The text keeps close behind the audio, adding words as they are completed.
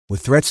With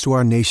threats to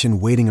our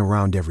nation waiting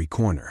around every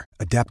corner,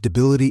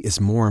 adaptability is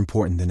more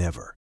important than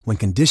ever. When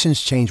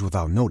conditions change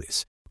without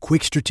notice,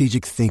 quick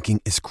strategic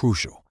thinking is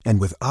crucial.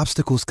 And with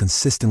obstacles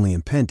consistently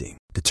impending,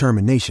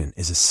 determination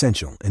is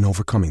essential in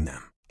overcoming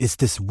them. It's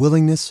this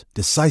willingness,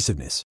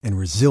 decisiveness, and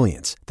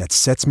resilience that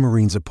sets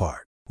Marines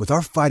apart. With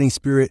our fighting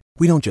spirit,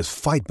 we don't just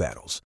fight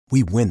battles,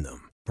 we win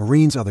them.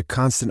 Marines are the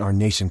constant our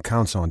nation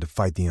counts on to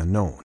fight the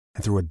unknown.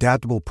 And through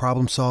adaptable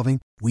problem solving,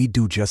 we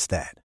do just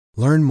that.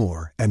 Learn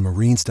more at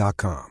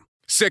marines.com.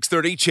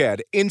 630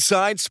 CHED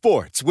Inside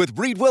Sports with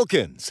Reed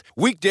Wilkins.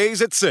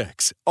 Weekdays at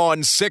 6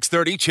 on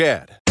 630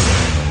 CHED.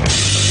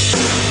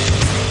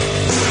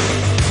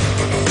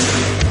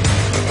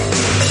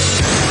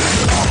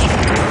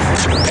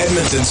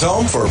 Edmonton's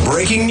home for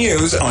breaking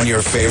news on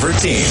your favorite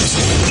teams.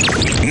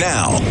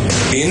 Now,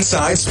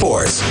 Inside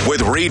Sports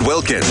with Reed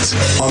Wilkins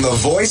on the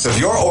voice of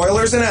your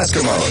Oilers and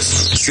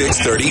Eskimos.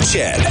 630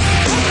 CHED.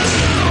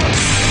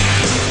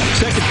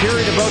 Second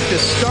period about to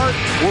start.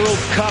 World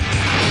Cup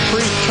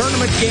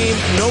pre-tournament game,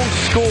 no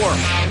score.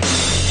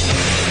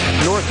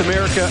 North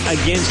America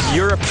against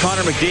Europe.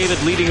 Connor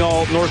McDavid leading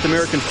all North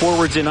American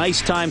forwards in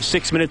ice time,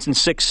 6 minutes and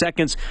 6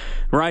 seconds.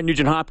 Ryan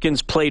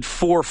Nugent-Hopkins played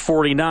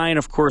 4:49.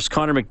 Of course,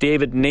 Connor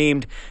McDavid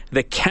named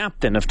the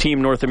captain of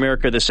Team North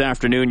America this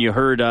afternoon. You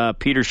heard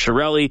Peter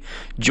Chiarelli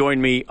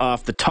join me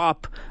off the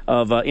top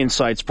of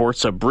Inside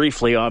Sports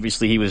briefly.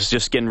 Obviously, he was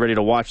just getting ready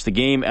to watch the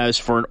game. As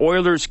for an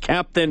Oilers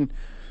captain,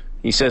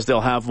 he says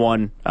they'll have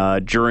one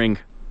during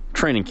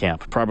training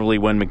camp, probably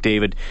when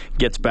McDavid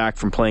gets back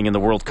from playing in the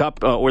World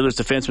Cup. Oilers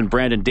defenseman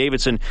Brandon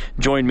Davidson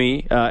joined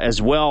me as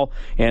well,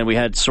 and we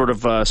had sort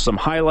of some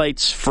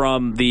highlights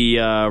from the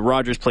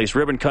Rogers Place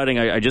ribbon cutting.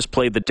 I just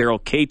played the Daryl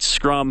Cates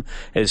scrum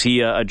as he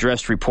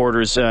addressed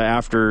reporters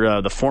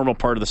after the formal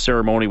part of the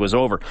ceremony was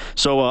over.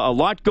 So a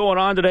lot going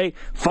on today.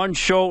 Fun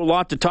show, a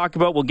lot to talk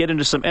about. We'll get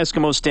into some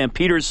Eskimo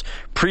Stampeders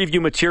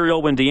preview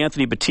material when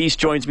DeAnthony Batiste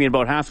joins me in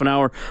about half an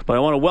hour. But I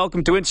want to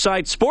welcome to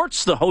Inside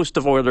Sports the host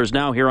of Oilers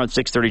Now here on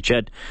 630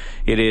 CHED.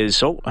 It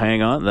is,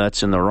 hang on,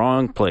 that's in the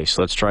wrong place.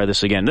 Let's try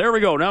this again. There we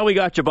go. Now we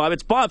got you, Bob.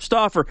 It's Bob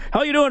Stauffer.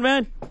 How you doing,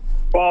 man?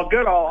 Well,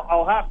 good.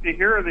 I'll have to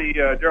hear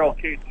the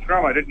Daryl Cates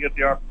scrum. I didn't get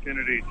the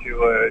opportunity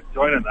to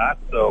join in that,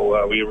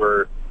 so we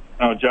were,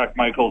 Jack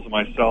Michaels and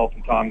myself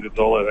and Tom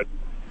Gazzola had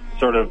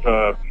sort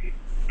of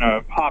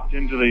hopped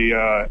into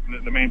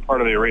the main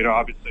part of the arena.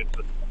 Obviously, it's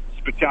a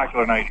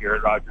spectacular night here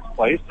at Rogers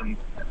Place, and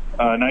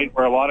a night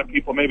where a lot of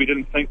people maybe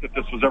didn't think that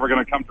this was ever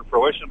going to come to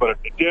fruition, but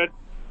it did.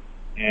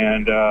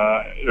 And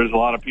there's a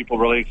lot of people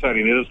really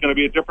excited. It is going to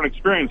be a different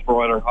experience for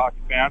Oilers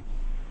hockey fans.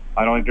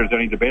 I don't think there's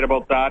any debate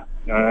about that.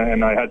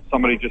 And I had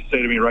somebody just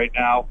say to me right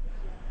now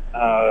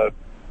that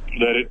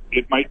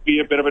it might be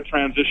a bit of a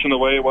transition the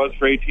way it was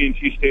for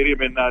AT&T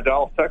Stadium in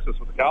Dallas, Texas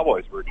with the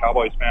Cowboys, where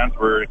Cowboys fans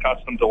were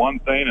accustomed to one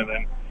thing, and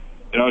then,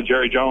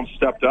 Jerry Jones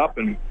stepped up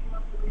and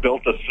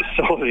built a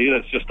facility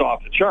that's just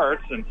off the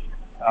charts. And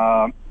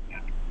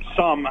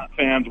some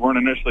fans weren't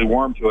initially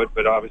warm to it,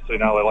 but obviously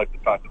now they like the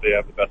fact that they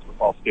have the best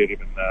football stadium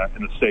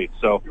in the state.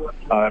 So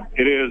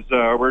it is.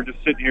 We're just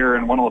sitting here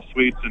in one of the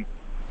suites, and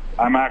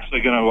I'm actually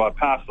going to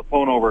pass the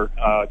phone over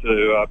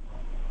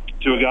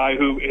to a guy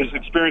who has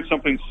experienced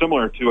something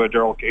similar to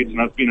Daryl Cates, and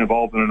that's being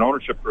involved in an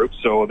ownership group.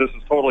 So this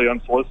is totally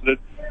unsolicited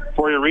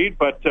for you, Reed.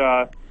 But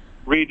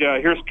Reed,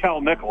 here's Cal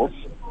Nichols,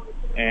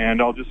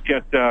 and I'll just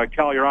get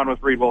Cal. You're on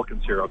with Reed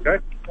Wilkins here, okay?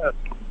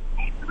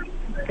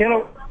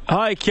 Hello.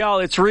 Hi, Cal.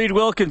 It's Reed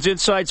Wilkins,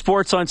 Inside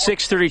Sports on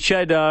 630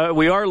 CHED.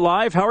 We are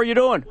live. How are you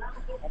doing?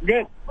 I'm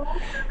good.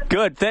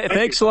 Good.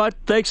 Thanks a lot.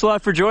 Thanks a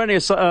lot for joining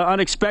us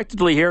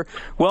unexpectedly here.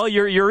 Well,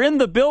 you're in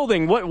the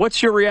building.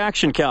 What's your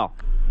reaction, Cal?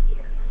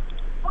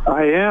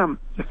 I am.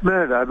 Just a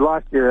minute. I've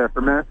lost you there for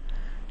a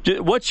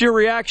minute. What's your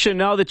reaction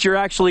now that you're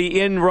actually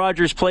in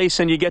Rogers Place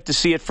and you get to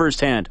see it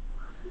firsthand?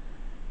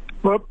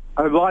 Whoop.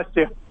 I've lost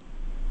you.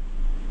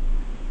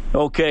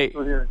 Okay.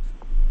 Hold on.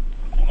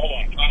 Hold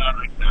on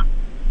right now.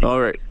 All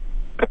right.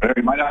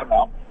 You might have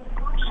now.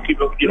 Just keep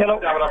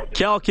it.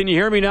 Cal, can you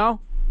hear me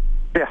now?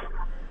 Yeah.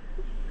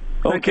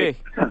 Okay.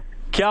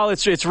 Cal,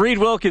 it's Reed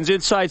Wilkins,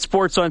 Inside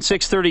Sports on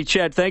 630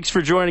 CHED. Thanks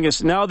for joining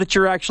us. Now that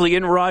you're actually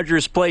in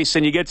Rogers Place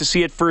and you get to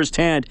see it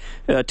firsthand,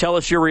 tell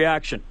us your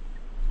reaction.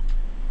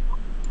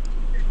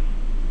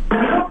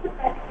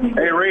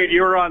 Hey, Reed,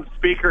 you were on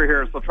speaker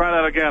here, so try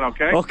that again,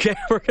 okay? Okay,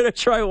 we're going to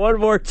try one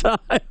more time.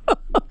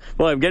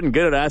 Well, I'm getting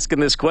good at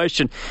asking this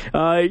question.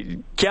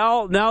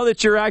 Cal, now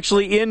that you're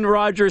actually in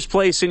Rogers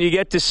Place and you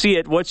get to see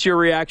it, what's your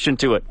reaction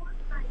to it?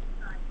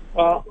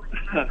 Well,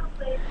 the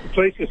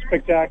place is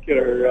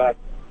spectacular. As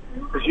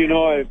you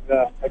know,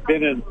 I've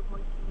been in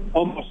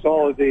almost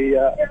all of the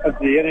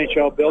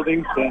NHL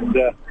buildings, and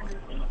a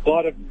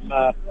lot of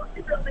them,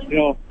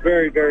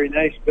 very, very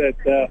nice. But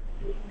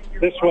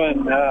this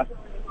one,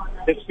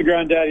 it's the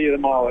granddaddy of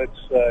them all. It's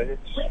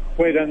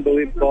quite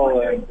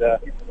unbelievable, and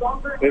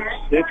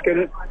it's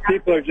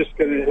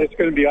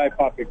gonna be eye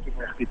popping to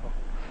most people.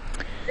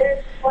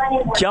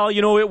 Cal,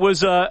 it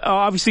was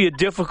obviously a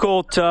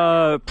difficult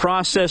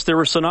process. There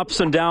were some ups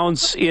and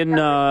downs in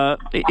the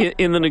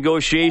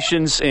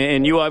negotiations,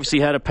 and you obviously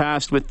had a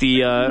past with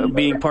the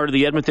being part of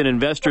the Edmonton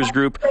Investors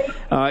Group.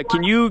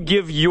 Can you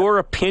give your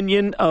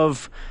opinion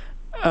of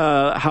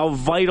how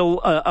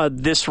vital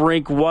this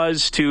rink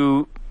was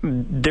to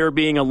there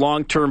being a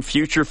long-term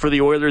future for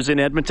the Oilers in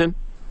Edmonton?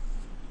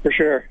 For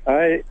sure.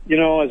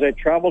 As I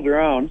traveled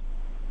around,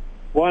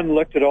 one,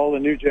 looked at all the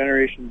new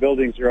generation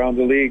buildings around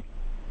the league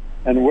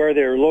and where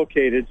they're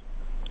located.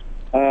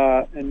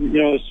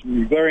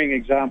 Some glaring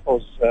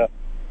examples,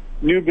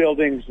 new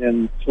buildings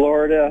in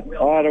Florida,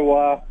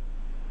 Ottawa,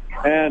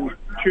 and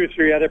 2 or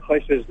 3 other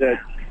places that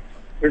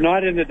they're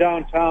not in the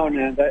downtown.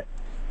 And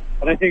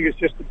I think it's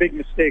just a big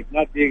mistake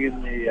not being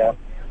in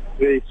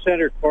the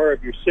center core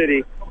of your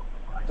city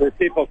where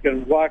people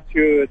can walk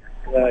to it.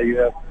 You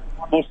have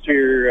most of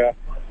your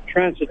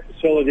transit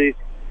facilities.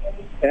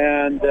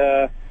 And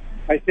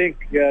I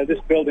think this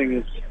building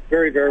is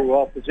very, very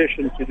well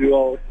positioned to do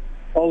all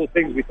the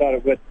things we thought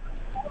it would.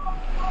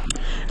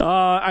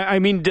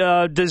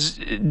 There's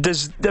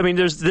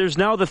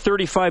now the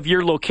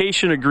 35-year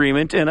location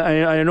agreement, and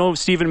I know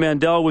Stephen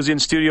Mandel was in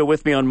studio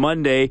with me on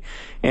Monday,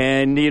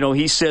 and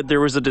he said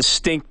there was a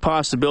distinct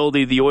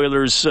possibility the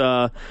Oilers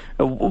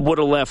would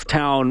have left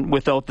town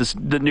without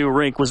the new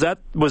rink. Was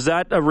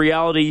that a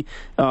reality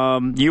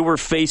you were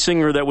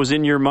facing, or that was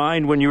in your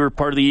mind when you were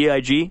part of the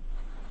EIG?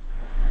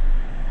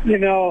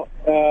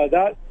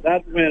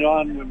 That went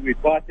on when we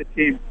bought the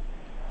team,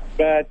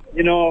 but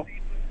we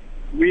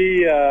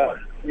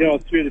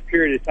through the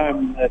period of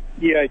time that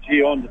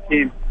EIG owned the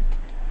team,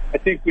 I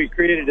think we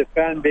created a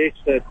fan base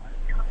that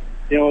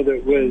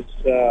that was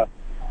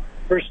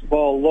first of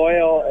all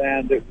loyal,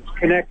 and it was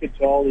connected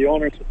to all the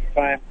owners at the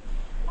time.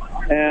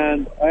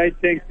 And I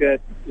think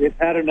that it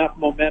had enough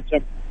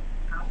momentum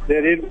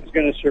that it was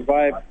going to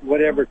survive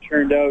whatever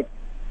turned out.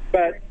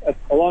 But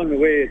along the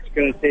way, it's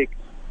going to take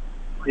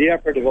the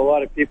effort of a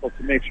lot of people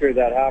to make sure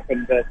that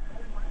happened. But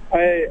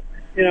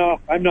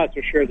I'm not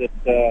so sure that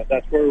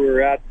that's where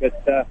we're at.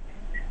 But to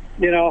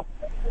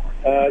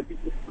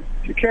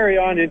carry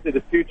on into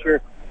the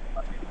future,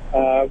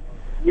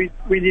 we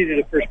needed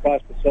a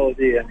first-class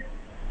facility, and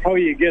how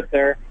you get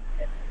there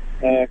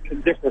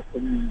can differ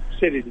from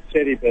city to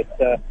city.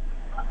 But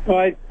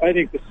I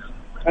think this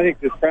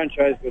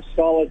franchise was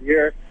solid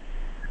here.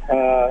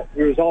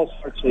 There was all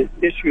sorts of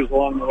issues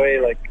along the way,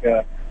 like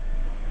the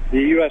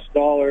U.S.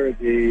 dollar,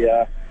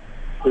 the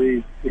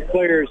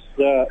players'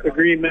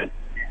 agreement.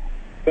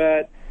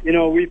 But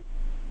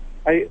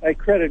I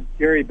credit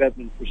Gary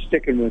Bettman for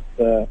sticking with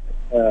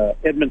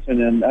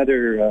Edmonton and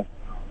other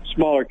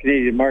smaller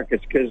Canadian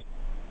markets, because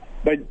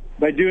by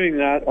doing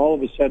that, all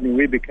of a sudden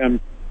we become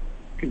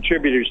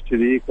contributors to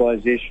the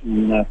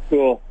equalization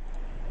pool.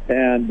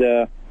 And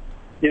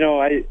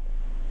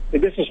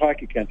this is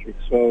hockey country,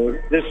 so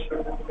this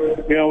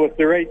with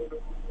the right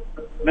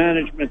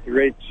management, the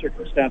right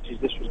circumstances,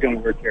 this was going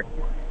to work here.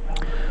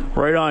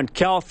 Right on.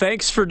 Cal,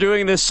 thanks for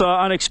doing this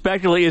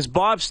unexpectedly. Is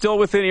Bob still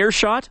within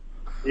earshot?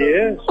 He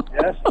is,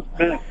 yes.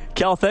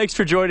 Cal, thanks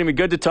for joining me.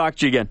 Good to talk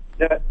to you again.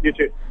 Yeah, you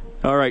too.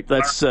 All right,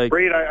 let's...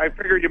 Reed, I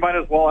figured you might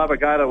as well have a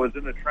guy that was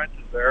in the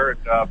trenches there and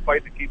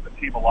fighting to keep the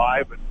team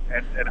alive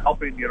and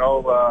helping, the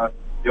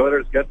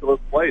Oilers get to this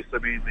place. I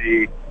mean,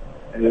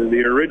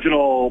 the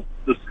original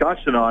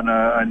discussion on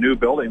a new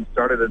building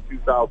started in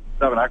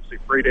 2007, actually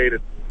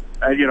predated.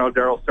 And,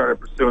 Darryl started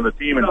pursuing the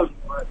team in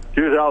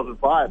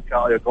 2005,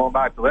 going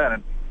back to then.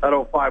 And that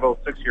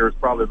 05-06 year is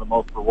probably the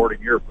most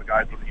rewarding year for the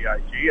guys with the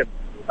EIG. And,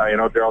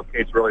 Darryl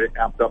Cates really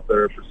amped up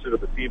their pursuit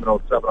of the team in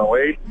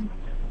 07-08.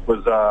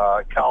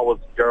 Cal was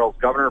Darryl's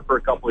governor for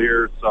a couple of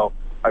years, so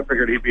I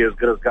figured he'd be as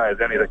good a guy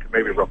as any that could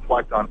maybe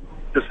reflect on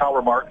just how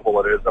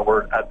remarkable it is that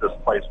we're at this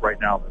place right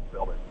now in this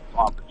building. It's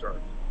off the charts.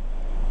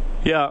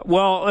 Yeah,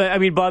 well, I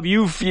mean, Bob,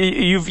 you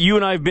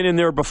and I have been in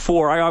there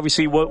before. I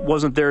obviously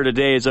wasn't there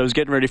today as I was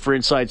getting ready for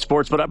Inside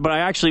Sports, but I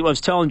actually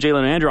was telling Jalen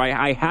and Andrew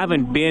I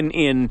haven't been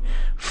in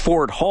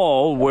Fort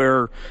Hall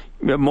where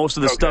most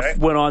of the stuff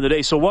went on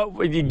today.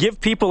 So you give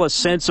people a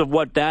sense of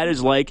what that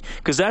is like,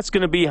 because that's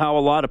going to be how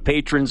a lot of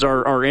patrons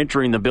are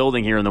entering the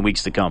building here in the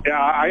weeks to come. Yeah,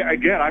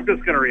 I'm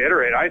just going to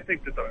reiterate. I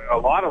think that a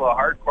lot of the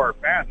hardcore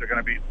fans are going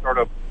to be sort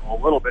of a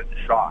little bit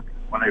shocked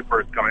when they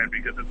first come in,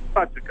 because it's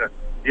such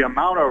the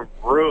amount of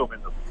room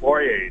in the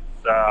foyers,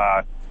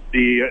 the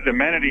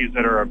amenities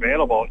that are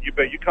available. You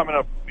come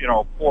in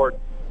Fort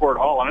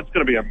Hall, and it's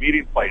going to be a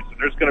meeting place, and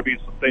there's going to be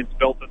some things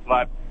built into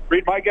that.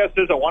 Reed, my guess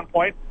is at one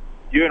point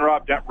you and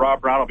Rob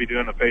Brown will be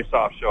doing the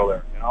face-off show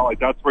there.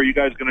 That's where you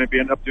guys are going to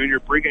end up doing your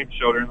pregame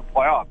show during the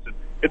playoffs. And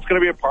it's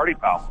going to be a party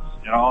palace,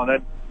 and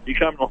then you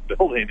come to the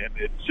building, and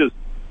it's just,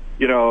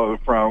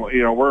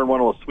 we're in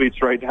one of those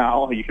suites right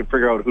now. You can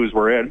figure out whose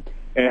we're in,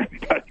 and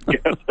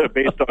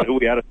based on who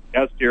we had as a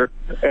guest here.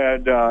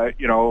 And,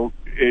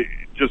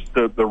 just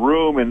the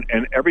room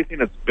and everything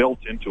that's built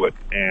into it,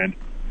 and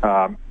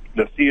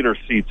the theater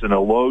seats and the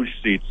loge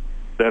seats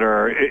that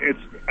are, it's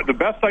the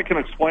best I can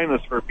explain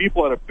this for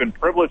people that have been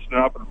privileged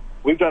enough. And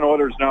we've done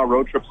Oilers now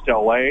road trips to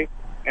LA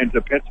and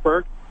to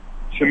Pittsburgh,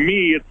 to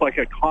me, it's like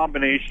a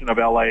combination of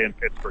LA and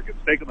Pittsburgh.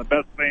 It's taken the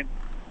best thing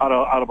out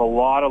of a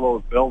lot of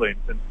those buildings.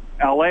 And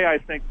LA, I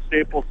think,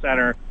 Staples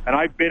Center, and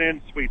I've been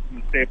in suites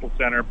in the Staples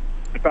Center,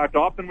 in fact,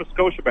 often with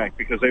Scotiabank,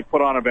 because they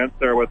put on events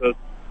there with us,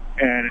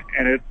 and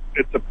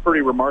it's a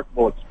pretty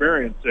remarkable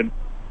experience. And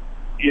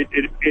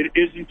it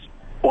isn't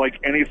like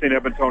anything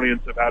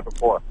Edmontonians have had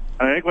before.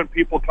 And I think when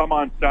people come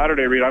on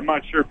Saturday, Reed, I'm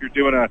not sure if you're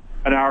doing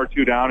an hour or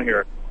two down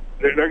here,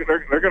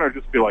 they're going to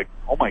just be like,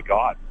 oh my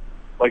God.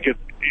 Like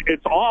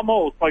it's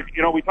almost like,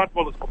 we talked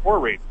about this before,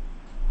 Reed.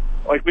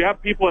 Like we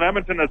have people in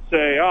Edmonton that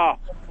say,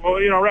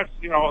 Rex,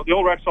 the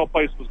old Rexall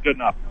place was good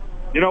enough.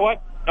 You know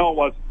what? No, it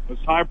wasn't. It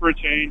was time for a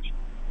change,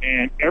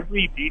 and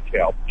every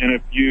detail. And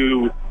if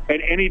you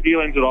had any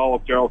dealings at all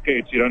with Daryl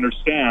Katz, you'd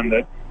understand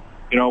that,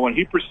 when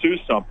he pursues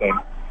something,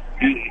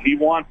 he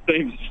wants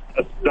things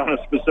done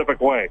a specific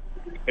way.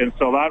 And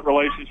so that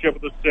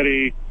relationship with the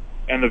city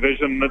and the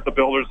vision that the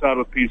builders had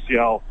with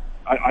PCL,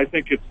 I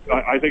think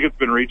it's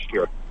been reached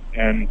here.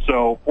 And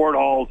so Ford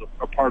Hall is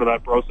a part of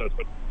that process.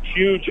 But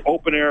huge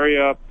open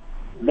area,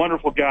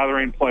 wonderful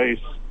gathering place.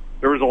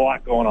 There was a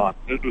lot going on.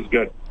 It was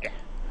good.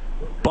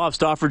 Bob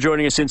Stauffer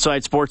joining us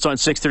Inside Sports on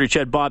 630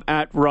 CHED. Bob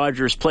at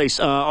Rogers Place.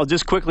 I'll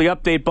just quickly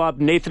update, Bob.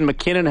 Nathan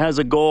McKinnon has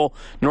a goal.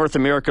 North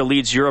America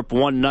leads Europe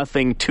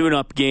 1-0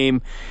 tune-up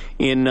game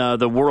in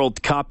the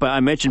World Cup. I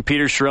mentioned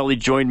Peter Chiarelli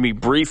joined me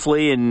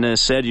briefly and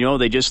said,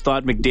 they just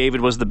thought McDavid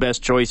was the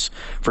best choice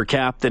for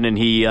captain, and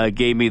he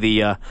gave me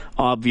the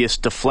obvious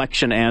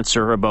deflection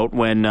answer about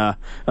when an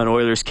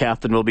Oilers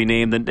captain will be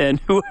named and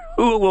who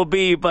it will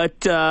be. But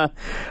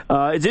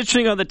it's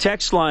interesting on the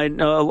text line,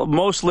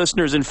 most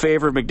listeners in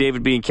favor of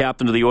McDavid being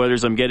captain of the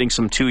Oilers. I'm getting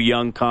some too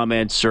young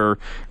comments or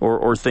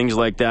things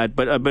like that.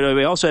 But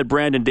I also had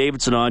Brandon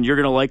Davidson on. You're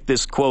going to like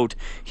this quote.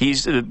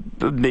 He's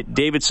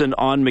Davidson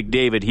on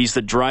McDavid. He's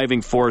the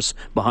driving force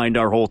behind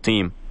our whole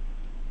team.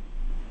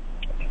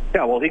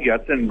 Yeah, well, he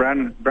gets in.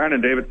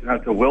 Brandon Davidson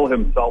has to will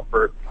himself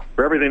for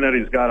everything that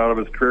he's got out of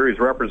his career. He's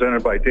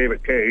represented by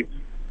David Kay,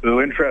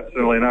 who,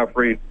 interestingly enough,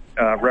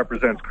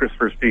 represents Chris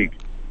Versteeg.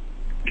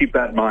 Keep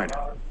that in mind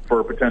for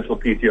a potential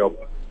PTO.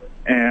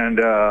 And,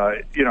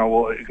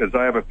 because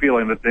I have a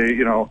feeling that they,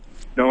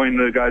 knowing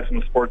the guys from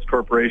the Sports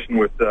Corporation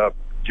with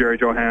Jerry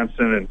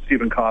Johansson and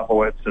Stephen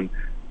Koplowitz and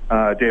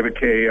David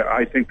Kay,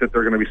 I think that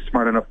they're going to be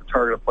smart enough to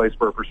target a place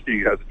where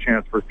Versteeg has a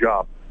chance for a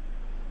job.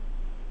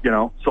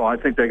 So I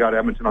think they got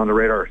Edmonton on the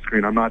radar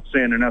screen. I'm not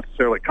saying they're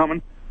necessarily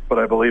coming, but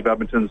I believe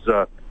Edmonton's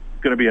going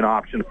to be an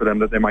option for them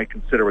that they might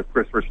consider with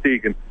Chris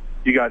Versteeg. And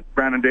you got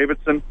Brandon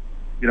Davidson,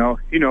 he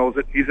knows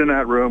it. He's in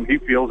that room. He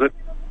feels it.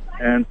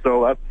 And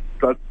so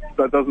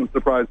that doesn't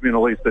surprise me in the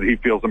least that he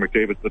feels that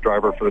McDavid's the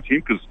driver for the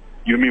team, because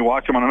you and me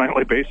watch him on a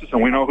nightly basis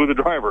and we know who the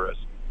driver is.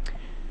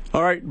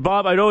 All right,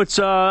 Bob, I know it's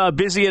a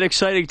busy and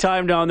exciting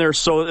time down there,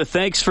 so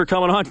thanks for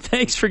coming on.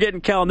 Thanks for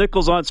getting Cal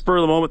Nichols on spur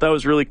of the moment. That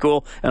was really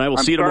cool, and I will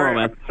see you tomorrow,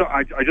 man.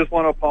 I just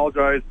want to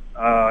apologize.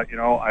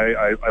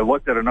 I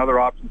looked at another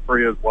option for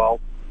you as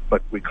well,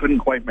 but we couldn't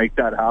quite make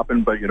that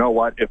happen. But you know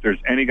what? If there's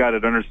any guy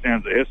that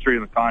understands the history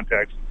and the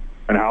context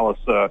and how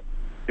it's, a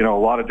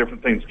lot of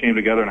different things came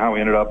together and how we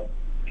ended up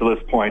to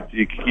this point,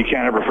 you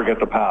can't ever forget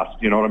the past.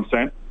 You know what I'm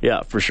saying?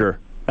 Yeah, for sure.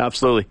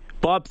 Absolutely.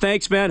 Bob,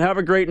 thanks, man. Have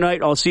a great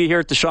night. I'll see you here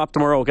at the shop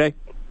tomorrow, okay?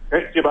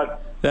 Hey, see you, bud.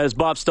 That is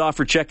Bob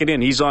Stauffer checking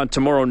in. He's on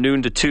tomorrow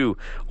noon to 2.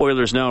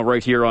 Oilers Now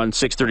right here on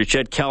 630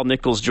 CHED. Cal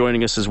Nichols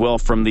joining us as well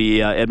from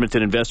the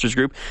Edmonton Investors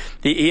Group.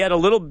 He had a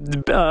he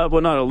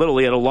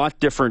had a lot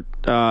different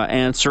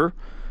answer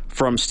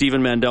from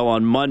Stephen Mandel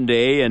on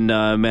Monday, and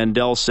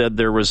Mandel said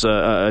there was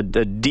a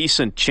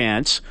decent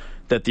chance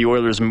that the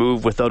Oilers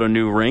move without a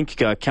new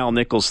rink. Cal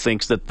Nichols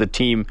thinks that the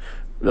team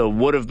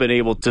would have been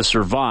able to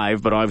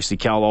survive, but obviously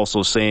Cal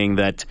also saying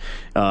that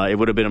it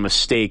would have been a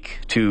mistake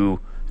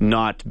to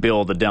not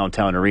build a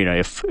downtown arena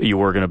if you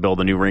were going to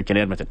build a new rink in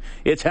Edmonton.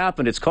 It's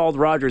happened. It's called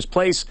Rogers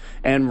Place,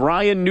 and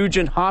Ryan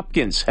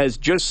Nugent-Hopkins has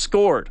just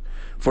scored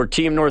for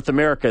Team North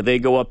America. They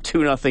go up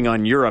 2-0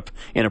 on Europe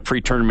in a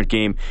pre-tournament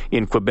game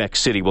in Quebec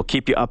City. We'll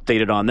keep you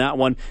updated on that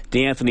one.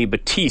 DeAnthony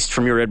Batiste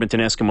from your Edmonton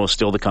Eskimos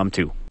still to come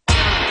too.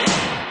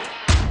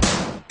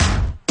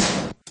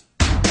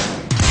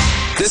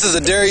 This is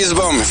Adarius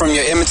Bowman from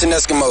your Edmonton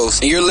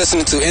Eskimos, and you're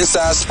listening to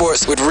Inside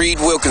Sports with Reed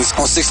Wilkins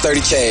on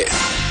 630 CHED.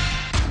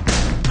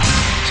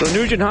 So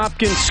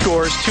Nugent-Hopkins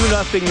scores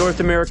 2-0 North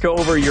America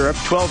over Europe.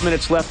 12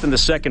 minutes left in the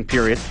second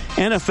period.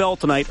 NFL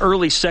tonight,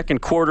 early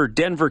second quarter,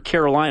 Denver,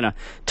 Carolina,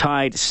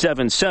 tied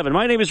 7-7.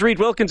 My name is Reed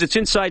Wilkins. It's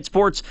Inside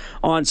Sports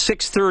on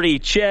 630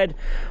 CHED.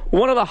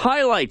 One of the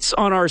highlights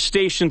on our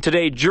station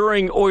today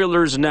during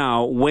Oilers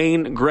Now,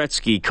 Wayne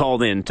Gretzky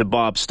called in to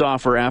Bob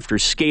Stauffer after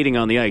skating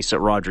on the ice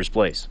at Rogers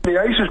Place. The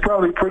ice is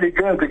probably pretty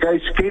good. The guy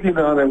skating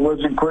on it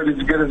wasn't quite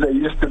as good as they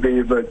used to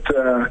be, but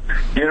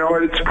you know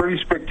what? It's pretty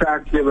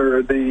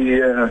spectacular.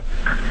 The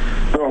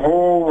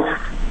whole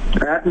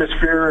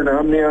atmosphere and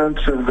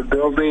ambiance of the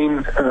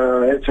building.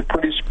 It's a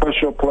pretty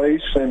special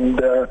place, and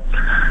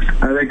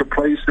I think a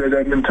place that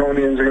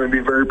Edmontonians are going to be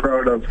very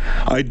proud of.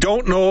 I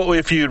don't know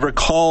if you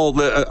recall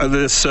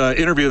this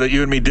interview that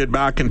you and me did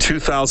back in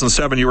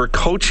 2007. You were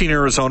coaching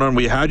Arizona, and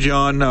we had you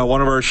on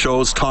one of our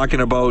shows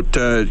talking about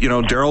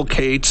Daryl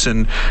Cates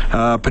and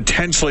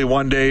potentially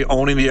one day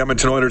owning the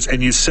Edmonton Oilers,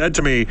 and you said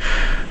to me,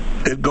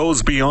 it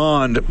goes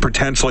beyond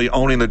potentially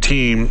owning the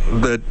team,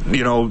 that,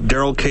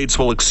 Daryl Cates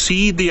will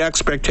exceed the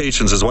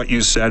expectations, is what you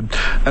said,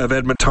 of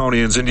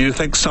Edmontonians. And do you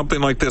think something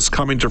like this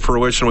coming to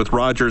fruition with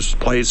Rogers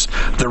Place,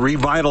 the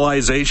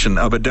revitalization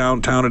of a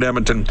downtown at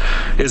Edmonton,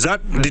 is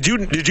that, did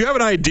you have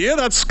an idea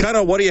that's kind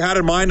of what he had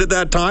in mind at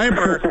that time?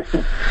 Or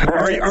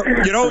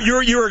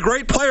you're a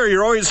great player.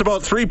 You're always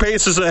about 3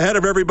 paces ahead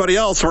of everybody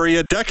else. Were you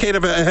a decade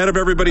ahead of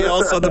everybody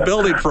else on the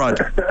building front?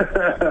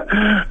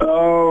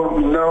 Oh,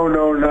 no,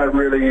 not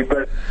really.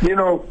 But,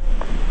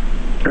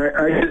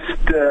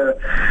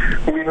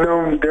 we've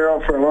known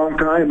Daryl for a long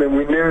time, and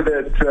we knew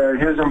that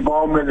his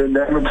involvement in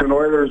the Edmonton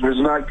Oilers was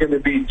not going to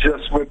be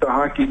just with the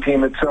hockey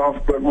team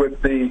itself, but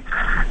with the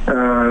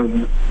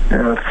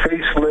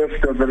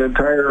facelift of an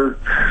entire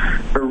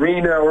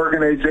arena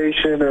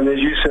organization, and as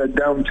you said,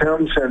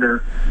 downtown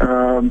center.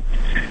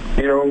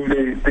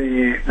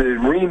 The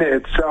arena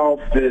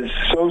itself is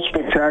so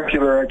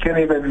spectacular. I can't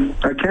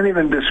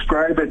even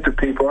describe it to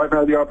people. I've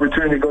had the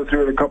opportunity to go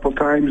through it a couple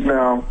times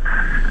now,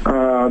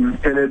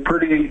 and it's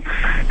pretty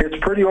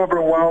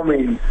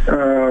overwhelming.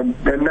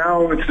 And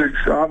now it's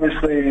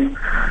exciting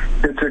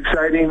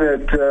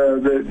that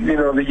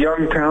the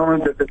young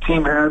talent that the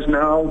team has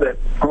now, that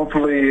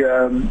hopefully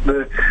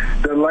the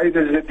light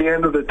is at the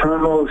end of the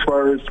tunnel as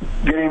far as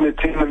getting the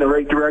team in the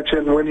right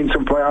direction, winning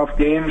some playoff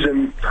games,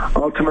 and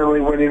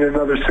ultimately winning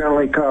another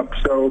Stanley Cup.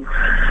 So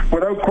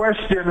without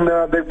question,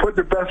 they put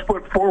their best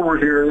foot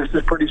forward here. This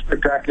is pretty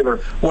spectacular.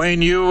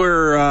 Wayne, you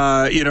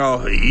were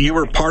you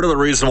were part of the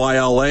reason why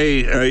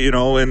LA,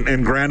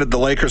 and granted the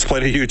Lakers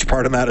played a huge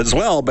part in that as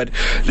well, but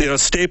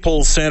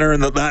Staples Center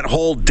and that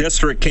whole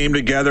district came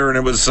together, and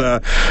it was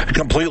a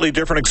completely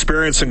different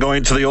experience than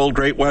going to the old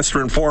Great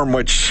Western Forum,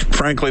 which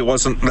frankly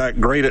wasn't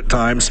that great at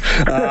times.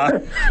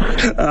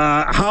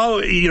 How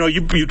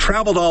you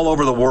traveled all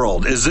over the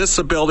world. Is this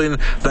a building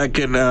that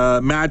can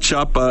match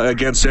up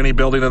against any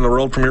building in the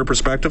world from your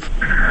perspective?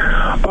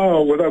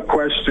 Oh, without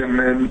question.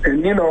 And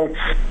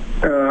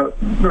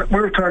we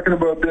were talking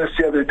about this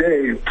the other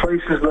day.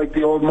 Places like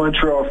the old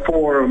Montreal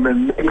Forum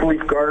and Maple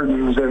Leaf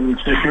Gardens and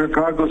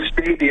Chicago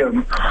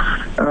Stadium,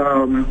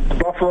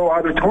 Buffalo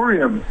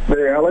Auditorium,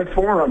 the LA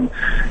Forum.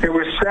 It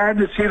was sad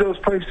to see those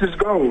places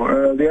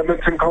go. The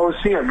Edmonton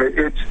Coliseum.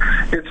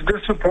 It's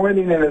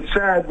disappointing and it's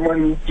sad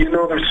when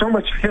there's so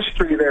much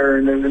history there,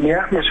 and the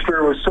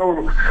atmosphere was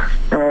so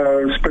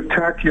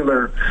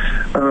spectacular.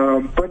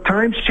 But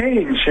times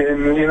change,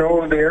 and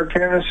the Air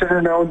Canada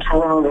Center now in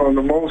Toronto, and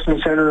the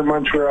Molson Center in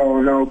Montreal,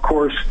 and now of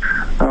course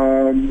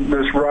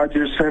this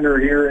Rogers Center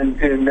here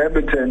in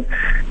Edmonton.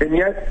 And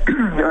yet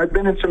I've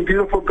been in some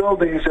beautiful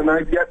buildings, and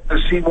I've yet to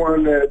see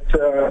one that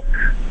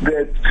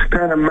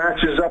kind of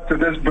matches up to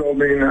this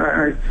building.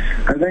 I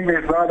think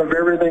they thought of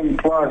everything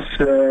plus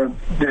the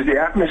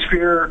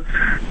atmosphere,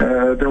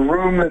 the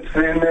room that's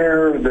in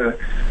there, the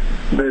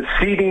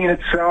seating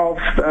itself.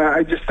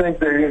 I just think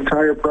the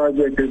entire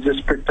project is just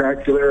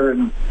spectacular,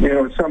 and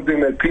it's something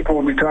that people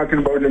will be talking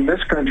about in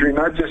this country,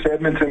 not just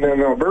Edmonton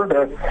and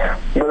Alberta,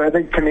 but I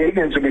think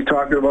Canadians will be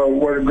talking about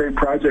what a great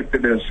project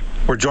it is.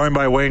 We're joined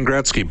by Wayne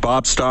Gretzky.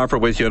 Bob Stauffer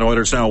with you on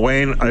Oilers Now.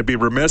 Wayne, I'd be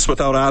remiss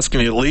without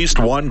asking you at least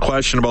one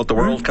question about the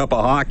World Cup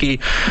of Hockey.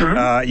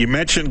 You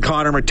mentioned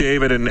Connor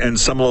McDavid and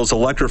some of those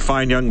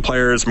electrifying young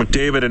players,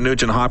 McDavid and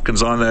Nugent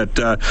Hopkins on that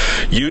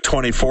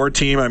U24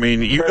 team. I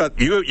mean,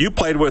 you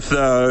played with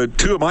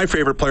two of my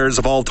favorite players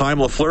of all time,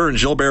 Lafleur and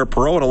Gilbert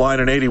Perreault, in a line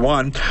in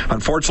 81.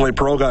 Unfortunately,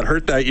 Perreault got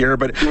hurt that year,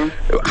 but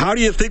how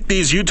do you think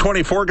these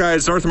U24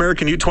 guys, North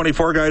American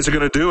U24 guys, are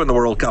going to do in the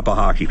World Cup of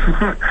Hockey?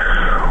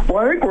 Well,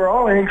 I think we're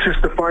all anxious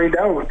to find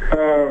out.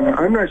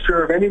 I'm not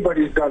sure if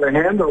anybody's got a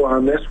handle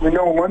on this. We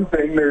know one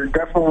thing, they're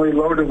definitely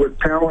loaded with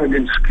talent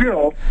and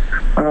skill.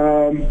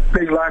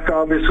 They lack,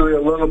 obviously,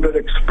 a little bit of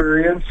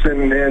experience,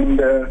 and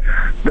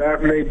that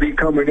may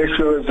become an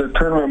issue as the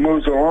tournament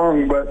moves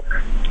along, but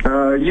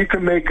you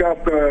can make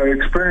up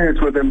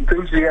experience with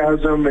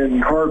enthusiasm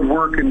and hard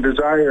work and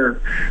desire.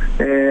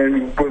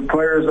 And with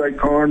players like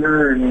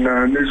Connor and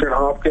Nugent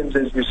Hopkins,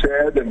 as you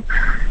said, and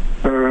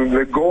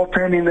the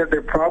goaltending that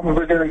they're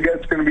probably going to get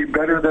is going to be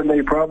better than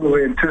they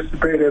probably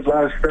anticipated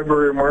last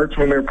February, March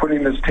when they're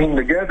putting this team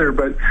together.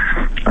 But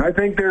I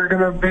think they're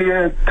going to be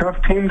a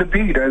tough team to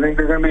beat. I think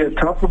they're going to be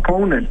a tough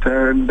opponent.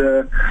 And,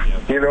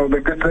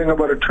 the good thing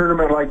about a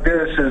tournament like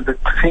this is that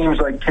teams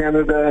like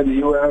Canada, the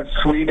U.S.,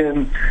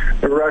 Sweden,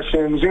 the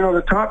Russians,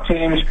 the top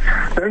teams,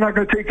 they're not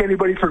going to take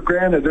anybody for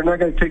granted. They're not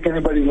going to take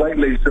anybody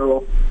lightly.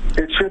 So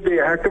it should be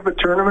a heck of a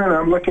tournament.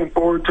 I'm looking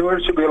forward to it.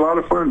 It should be a lot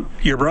of fun.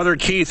 Your brother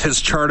Keith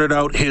has charted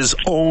figured out his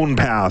own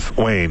path,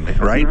 Wayne,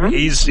 right?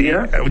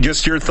 Mm-hmm.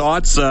 Just your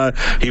thoughts.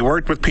 He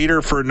worked with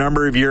Peter for a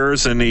number of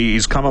years, and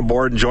he's come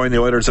aboard and joined the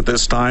Oilers at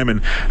this time,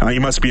 and he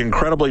must be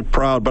incredibly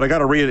proud. But I got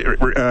to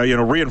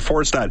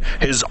reinforce that,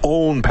 his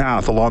own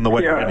path along the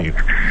way.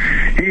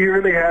 He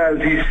really has.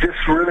 He's just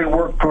really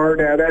worked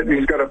hard at it, and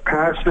he's got a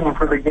passion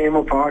for the game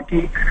of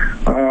hockey.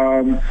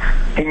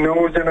 He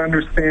knows and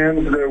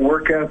understands the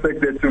work ethic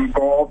that's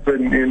involved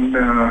in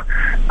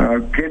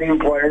getting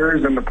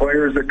players and the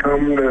players that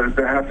come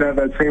to have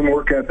that same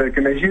work ethic.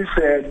 And as you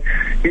said,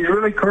 he's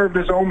really carved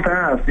his own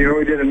path. You know,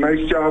 he did a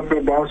nice job for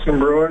the Boston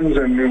Bruins,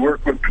 and he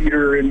worked with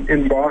Peter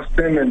in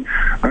Boston. And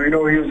I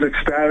know he was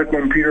ecstatic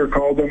when Peter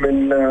called him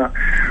in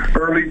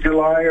early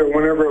July or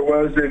whenever it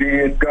was that he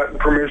had gotten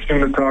permission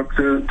to talk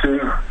to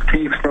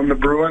Keith from the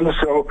Bruins.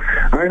 So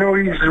I know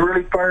he's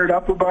really fired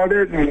up about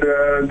it, and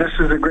this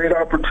is a great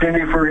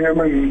opportunity for him.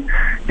 And,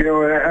 you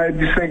know, I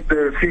just think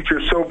the future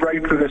is so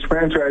bright for this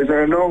franchise. And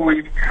I know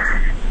we've,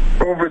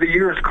 over the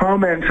years,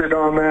 commented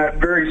on that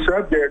very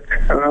subject,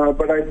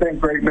 but I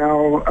think right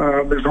now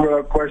there's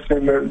without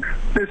question that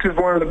this is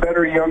one of the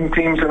better young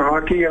teams in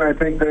hockey, and I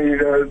think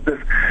the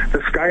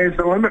sky is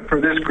the limit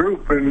for this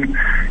group. And,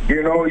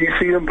 you know, you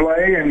see them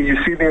play and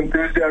you see the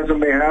enthusiasm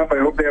they have. I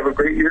hope they have a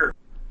great year.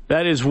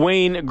 That is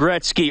Wayne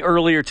Gretzky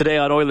earlier today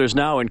on Oilers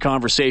Now in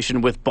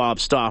conversation with Bob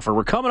Stauffer.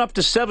 We're coming up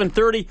to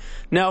 7:30.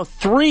 Now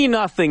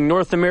 3-0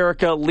 North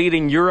America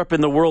leading Europe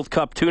in the World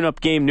Cup tune-up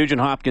game. Nugent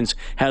Hopkins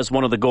has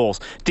one of the goals.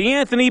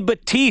 D'Anthony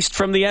Batiste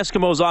from the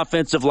Eskimos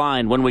offensive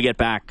line when we get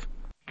back.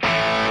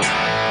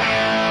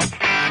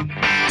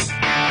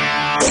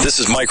 This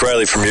is Mike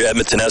Riley from your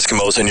Edmonton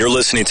Eskimos, and you're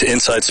listening to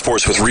Inside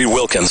Sports with Reed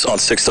Wilkins on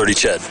 630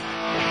 CHED.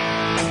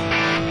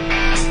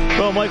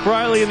 Well, Mike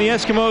Riley and the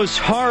Eskimos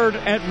hard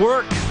at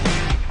work.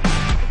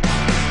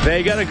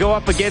 They got to go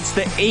up against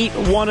the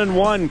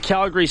 8-1-1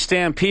 Calgary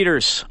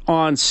Stampeders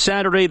on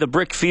Saturday, the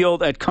Brick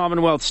Field at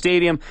Commonwealth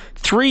Stadium.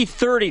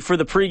 3:30 for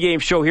the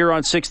pregame show here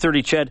on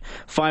 630 CHED.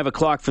 5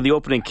 o'clock for the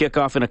opening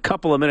kickoff. In a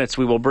couple of minutes,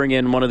 we will bring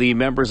in one of the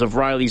members of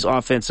Riley's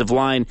offensive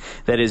line.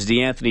 That is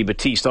D'Anthony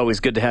Batiste. Always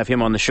good to have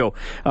him on the show.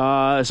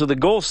 So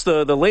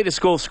the latest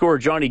goal scorer,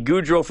 Johnny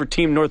Gaudreau for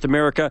Team North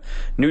America.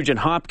 Nugent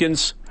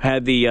Hopkins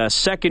had the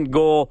second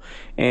goal,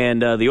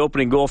 and the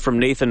opening goal from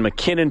Nathan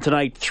McKinnon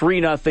tonight.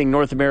 3-0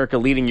 North America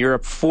leading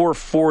Europe.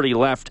 4:40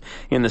 left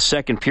in the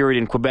second period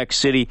in Quebec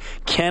City.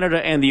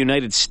 Canada and the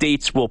United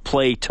States will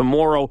play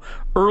tomorrow.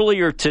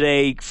 Earlier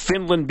today,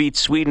 Finland beat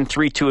Sweden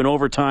 3-2 in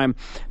overtime.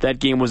 That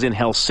game was in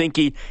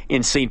Helsinki.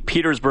 In St.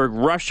 Petersburg,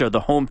 Russia, the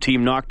home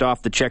team knocked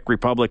off the Czech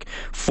Republic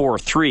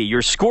 4-3.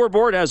 Your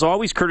scoreboard, as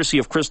always, courtesy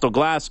of Crystal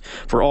Glass.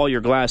 For all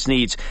your glass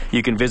needs,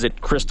 you can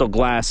visit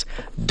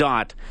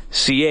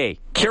crystalglass.ca.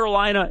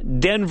 Carolina,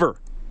 Denver.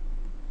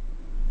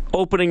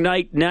 Opening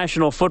night,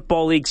 National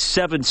Football League,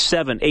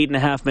 7-7.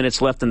 8.5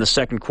 minutes left in the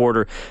second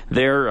quarter.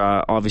 There,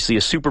 obviously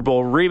a Super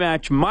Bowl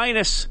rematch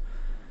minus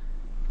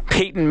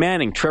Peyton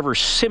Manning, Trevor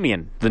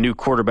Siemian, the new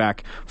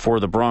quarterback for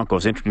the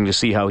Broncos. Interesting to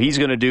see how he's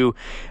going to do.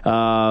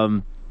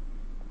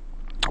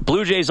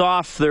 Blue Jays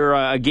off. They're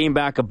a game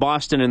back of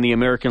Boston in the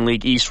American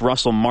League East.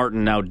 Russell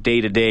Martin now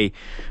day-to-day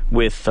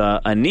with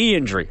a knee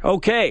injury.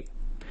 Okay.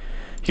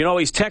 You can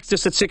always text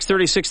us at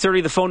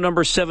 630. The phone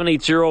number is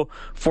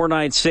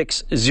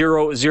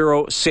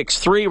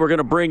 780-496-0063. We're going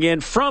to bring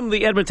in from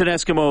the Edmonton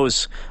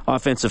Eskimos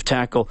offensive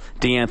tackle,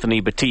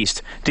 D'Anthony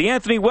Batiste.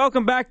 D'Anthony,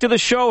 welcome back to the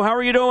show. How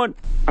are you doing?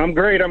 I'm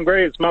great.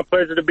 It's my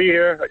pleasure to be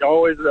here.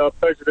 Always a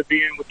pleasure to be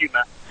in with you,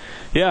 man.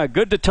 Yeah,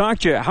 good to talk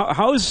to you.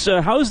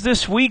 How's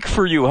this week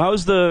for you?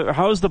 How's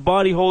the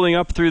body holding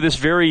up through this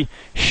very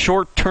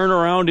short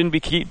turnaround in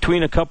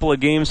between a couple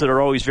of games that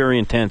are always very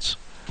intense?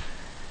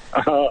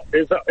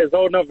 It's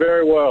holding up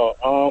very well.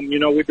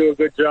 We do a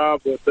good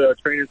job with the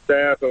training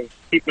staff of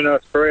keeping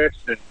us fresh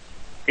and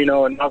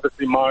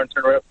obviously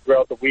monitoring reps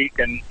throughout the week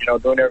and,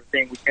 doing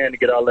everything we can to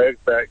get our legs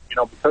back,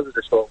 because of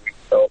the short week.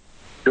 So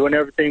doing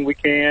everything we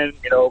can,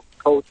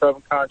 cold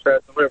seven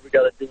contracts and whatever we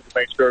got to do to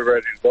make sure we're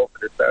ready to go for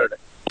this Saturday.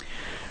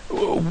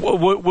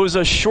 Was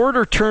a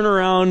shorter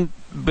turnaround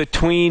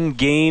between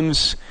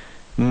games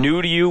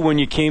new to you when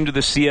you came to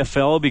the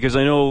CFL? Because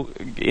I know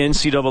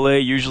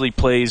NCAA usually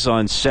plays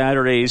on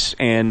Saturdays,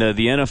 and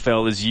the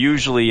NFL is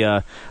usually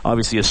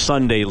obviously a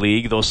Sunday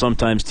league, though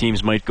sometimes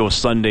teams might go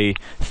Sunday,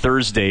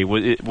 Thursday.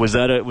 Was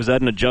that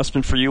an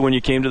adjustment for you when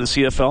you came to the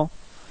CFL?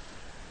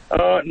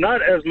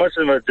 Not as much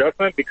of an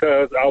adjustment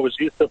because I was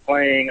used to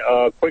playing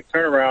quick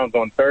turnarounds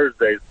on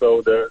Thursdays.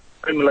 So the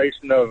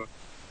simulation of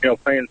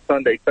playing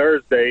Sunday,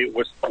 Thursday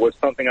was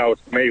something I was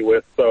familiar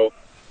with. So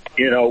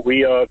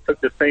we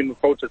took the same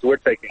approach as we're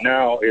taking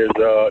now is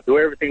do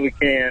everything we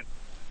can,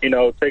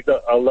 take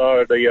a lot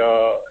of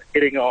the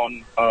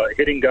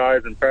hitting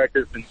guys in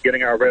practice and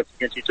getting our reps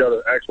against each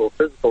other, actual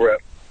physical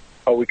reps.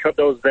 We cut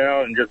those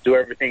down and just do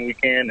everything we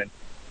can and,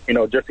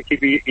 just to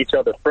keep each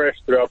other fresh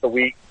throughout the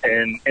week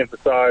and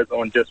emphasize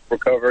on just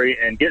recovery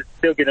and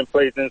still getting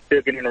plays in,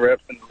 still getting the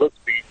reps and the looks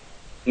we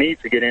need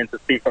to get in to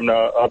see from the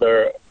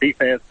other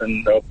defense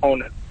and the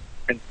opponent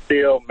and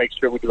still make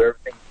sure we do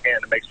everything we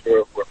can to make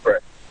sure we're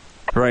fresh.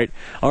 Right.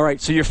 All right.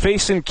 So you're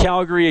facing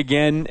Calgary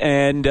again,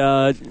 and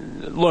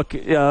look,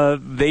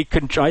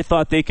 I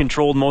thought they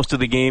controlled most of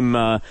the game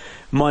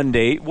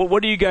Monday.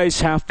 What do you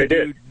guys have to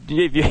do?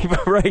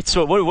 Right.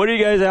 So what do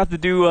you guys have to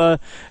do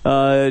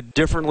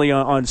differently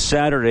on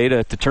Saturday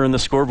to turn the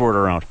scoreboard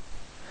around?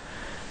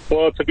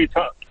 Well, to be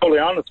totally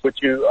honest with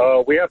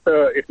you, we have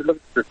to. If you look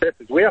at the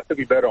statistics, we have to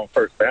be better on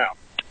first down.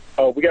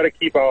 We got to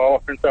keep our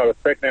offense out of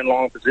second and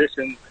long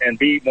positions and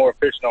be more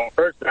efficient on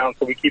first down,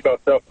 so we keep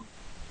ourselves from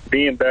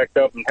being backed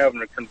up and having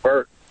to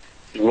convert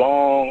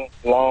long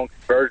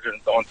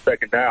conversions on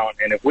second down.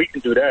 And if we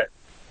can do that,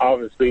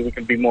 obviously we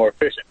can be more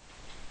efficient.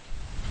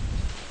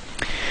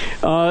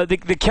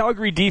 The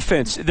Calgary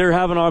defense, they're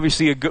having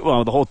obviously the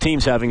whole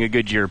team's having a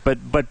good year, but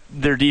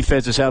their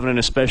defense is having an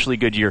especially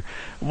good year.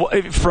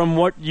 From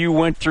what you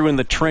went through in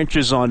the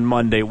trenches on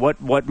Monday,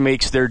 what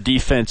makes their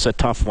defense a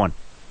tough one?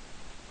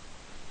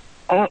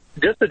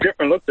 Just the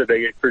different look that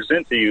they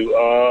present to you.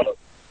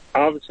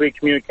 Obviously,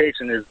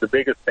 communication is the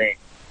biggest thing.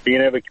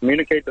 Being able to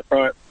communicate the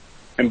front,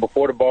 and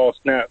before the ball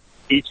snaps,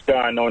 each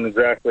guy knowing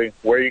exactly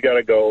where you got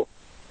to go,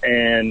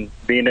 and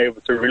being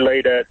able to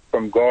relay that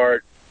from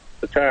guard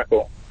to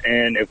tackle.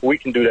 And if we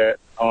can do that,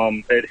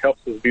 it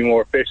helps us be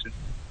more efficient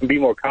and be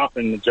more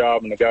confident in the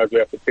job and the guys we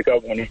have to pick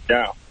up when he's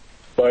down.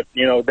 But,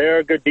 they're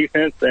a good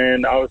defense,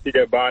 and obviously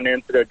they're buying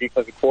into their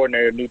defensive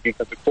coordinator, new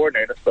defensive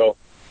coordinator. So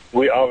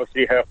we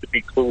obviously have to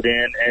be clued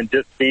in and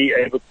just be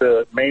able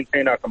to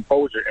maintain our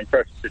composure in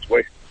pressure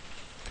situations.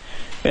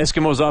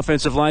 Eskimos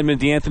offensive lineman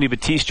DeAnthony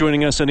Batiste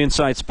joining us on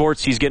Inside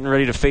Sports. He's getting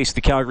ready to face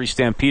the Calgary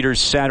Stampeders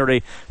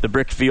Saturday, the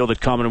brick field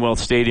at Commonwealth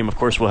Stadium. Of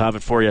course, we'll have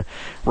it for you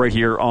right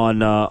here on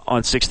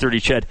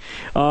 6:30. Ched,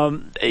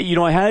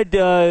 I had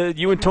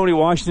you and Tony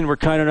Washington were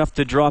kind enough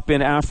to drop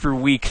in after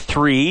Week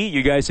 3.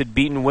 You guys had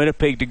beaten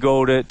Winnipeg to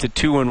go to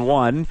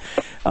 2-1.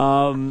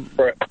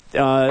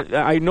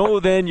 I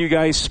know then you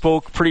guys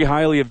spoke pretty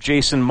highly of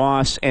Jason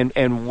Moss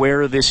and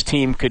where this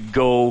team could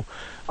go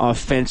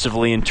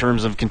offensively in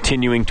terms of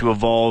continuing to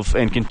evolve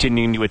and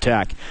continuing to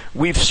attack.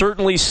 We've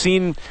certainly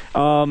seen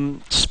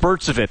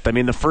spurts of it. I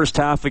mean, the first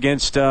half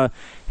against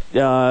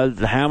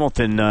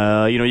Hamilton,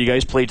 you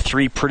guys played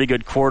 3 pretty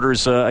good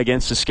quarters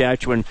against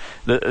Saskatchewan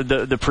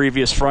the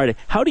previous Friday.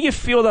 How do you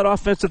feel that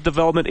offensive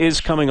development is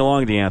coming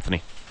along,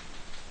 DeAnthony?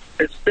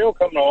 It's still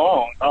coming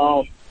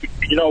along.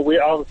 We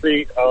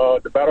obviously,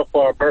 the battle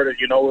for Alberta,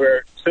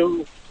 we're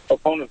 2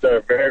 opponents that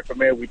are very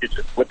familiar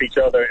with each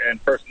other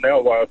and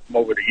personnel-wise from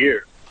over the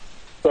years.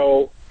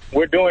 So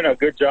we're doing a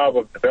good job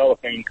of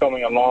developing,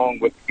 coming along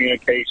with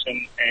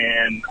communication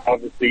and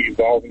obviously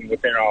evolving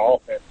within our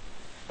offense.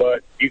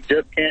 But you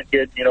just can't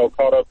get,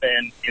 caught up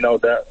in,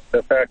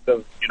 the fact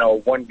of,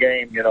 one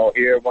game,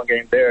 here, one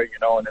game there,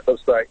 and it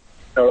looks like,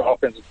 the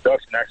offensive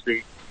production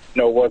actually,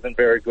 wasn't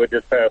very good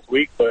this past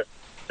week. But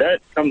that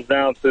comes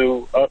down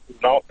to us as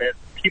an offense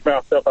keeping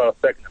ourselves out of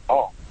second and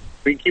long.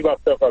 If we can keep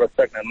ourselves out of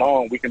second and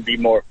long, we can be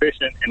more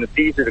efficient, and it's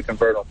easier to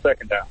convert on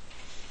second down.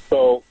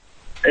 So,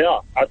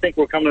 yeah, I think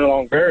we're coming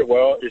along very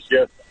well. It's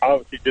just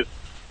obviously just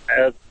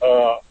as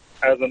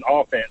an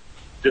offense,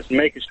 just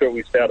making sure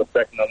we stay out of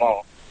second and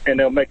long, and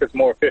they'll make us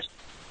more efficient.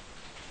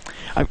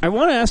 I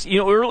want to ask,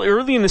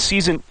 early in the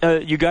season,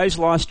 you guys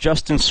lost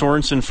Justin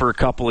Sorensen for a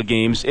couple of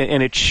games,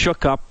 and it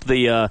shook up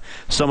the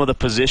some of the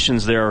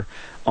positions there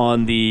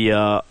on the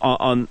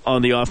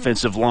on the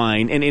offensive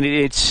line, and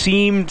it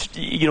seemed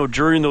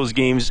during those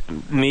games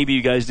maybe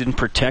you guys didn't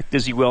protect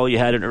as well you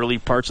had in early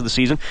parts of the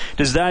season.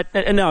 Does that,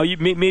 and now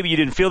maybe you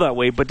didn't feel that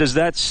way, but does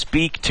that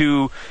speak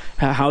to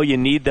how you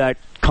need that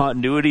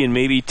continuity and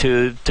maybe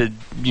to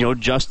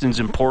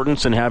Justin's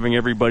importance and having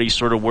everybody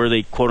sort of where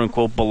they quote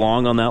unquote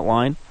belong on that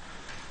line?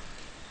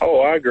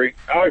 Oh, I agree.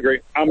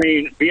 I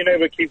mean, being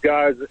able to keep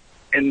guys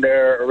in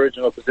their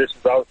original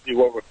positions, obviously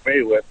what we're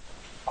familiar with,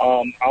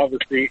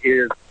 obviously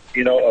is,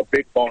 a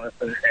big bonus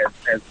and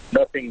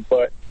nothing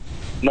but,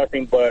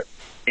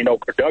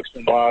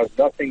 production-wise,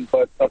 nothing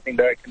but something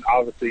that can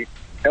obviously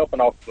help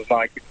an offensive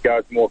line keep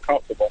guys more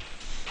comfortable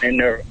in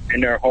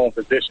their home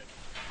position.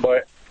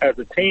 But as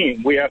a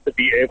team, we have to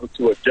be able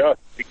to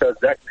adjust because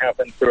that can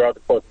happen throughout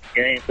the course of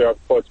the game, throughout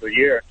the course of a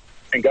year.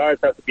 And guys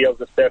have to be able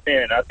to step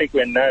in. I think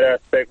in that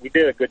aspect, we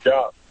did a good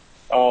job.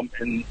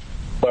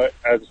 But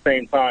at the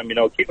same time,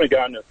 keeping a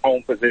guy in his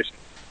home position,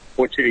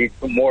 which he's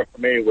more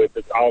familiar with,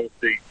 is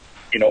obviously,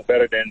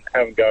 better than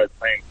having guys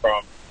playing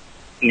from,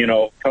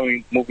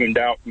 moving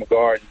down from a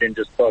guard and then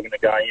just plugging the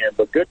guy in.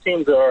 But good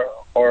teams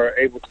are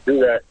able to do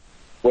that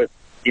with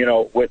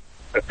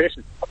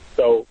efficiency.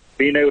 So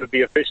being able to be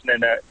efficient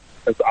in that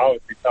is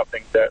obviously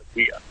something that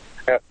we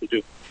have to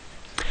do.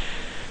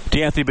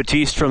 DeAnthony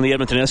Batiste from the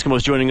Edmonton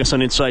Eskimos joining us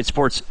on Inside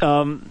Sports.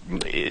 Mike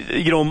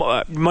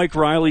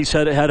Riley's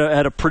had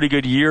a pretty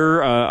good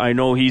year. I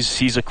know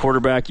he's a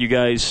quarterback you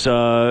guys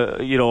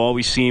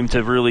always seem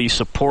to really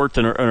support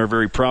and are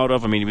very proud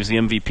of. I mean, he was the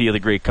MVP of the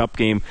Grey Cup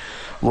game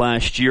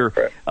last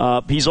year.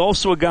 He's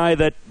also a guy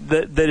that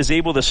is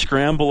able to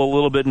scramble a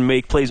little bit and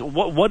make plays.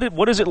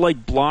 What is it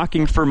like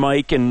blocking for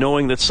Mike and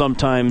knowing that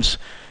sometimes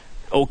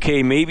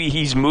okay, maybe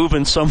he's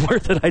moving somewhere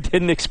that I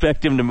didn't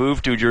expect him to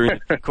move to during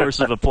the course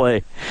of a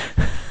play?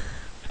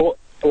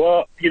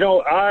 Well,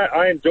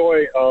 I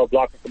enjoy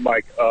blocking for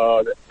Mike.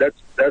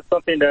 That's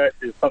something that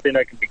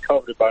can be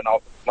covered by an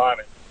offensive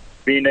lineman.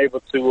 Being able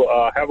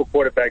to have a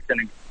quarterback in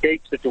an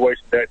escape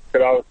situation that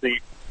could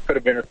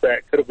have been a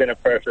sack, could have been a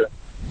pressure.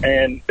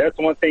 And that's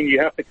one thing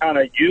you have to kind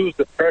of use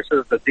the pressure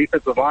of the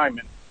defensive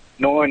lineman,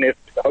 knowing if,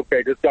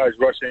 okay, this guy's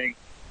rushing,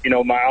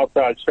 my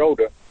outside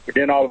shoulder. But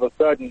then all of a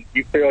sudden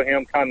you feel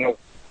him kind of,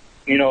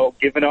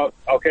 giving up,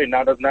 okay,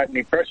 now there's not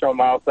any pressure on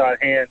my outside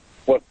hand,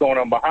 what's going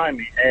on behind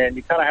me. And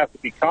you kind of have to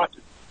be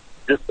conscious.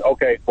 Just,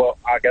 okay, well,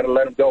 I got to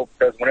let him go,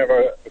 because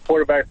whenever a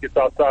quarterback gets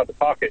outside the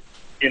pocket,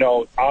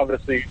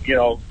 obviously,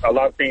 a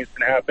lot of things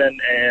can happen,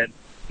 and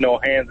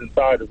hands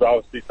inside is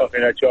obviously something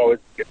that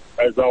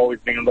is always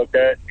being looked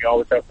at. You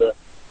always have to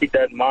keep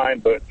that in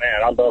mind. But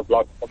man, I love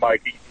blocking for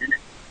Mike.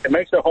 It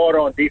makes it harder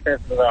on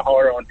defense and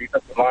harder on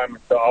defensive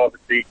linemen to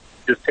obviously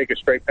just take a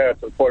straight pass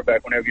to the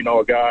quarterback whenever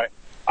a guy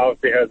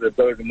obviously has the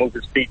ability to move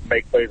his feet and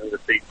make plays with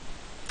his feet.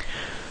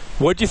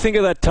 What do you think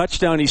of that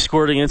touchdown he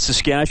scored against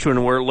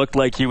Saskatchewan, where it looked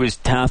like he was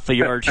half a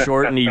yard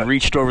short and he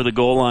reached over the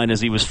goal line as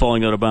he was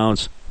falling out of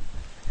bounds?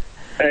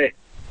 Hey,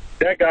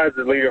 that guy's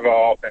the leader of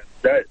our offense.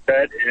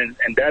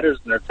 That is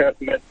a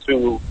testament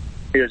to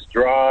his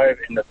drive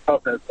and the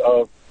toughness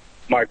of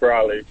Mike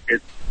Riley.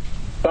 It's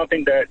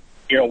something that,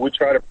 we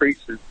try to preach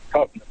is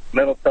toughness,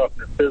 mental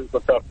toughness, physical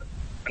toughness.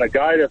 And a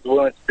guy that's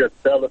willing to just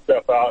sell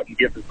himself out and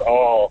give his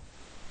all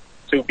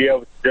to be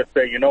able to just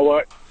say, you know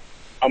what,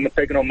 I'm going to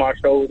take it on my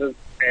shoulders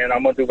and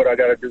I'm going to do what I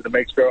got to do to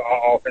make sure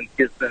our offense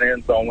gets in the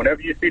end zone.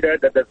 Whenever you see that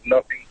does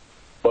nothing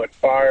but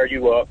fire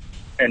you up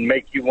and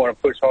make you want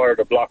to push harder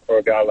to block for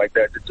a guy like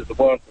that. Just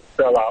willing to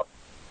sell out,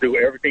 do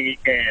everything he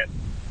can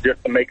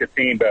just to make a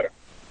team better.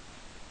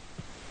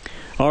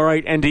 All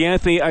right, and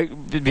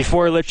DeAnthony,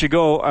 before I let you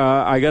go,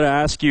 I got to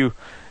ask you,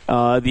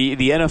 the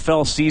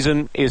NFL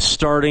season is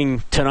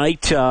starting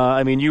tonight.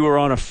 You were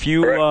on a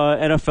few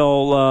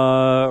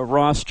NFL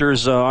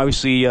rosters,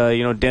 obviously,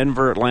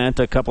 Denver,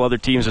 Atlanta, a couple other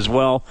teams as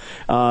well.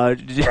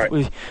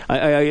 Right.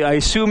 I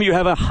assume you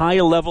have a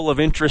high level of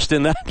interest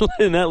in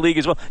that league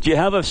as well. Do you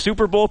have a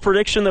Super Bowl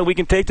prediction that we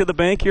can take to the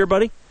bank here,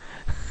 buddy?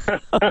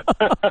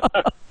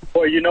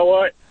 Well, you know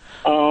what?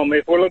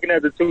 If we're looking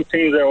at the two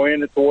teams that were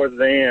in it towards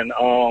the end,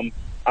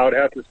 I would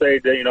have to say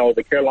that,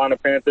 the Carolina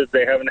Panthers,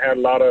 they haven't had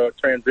a lot of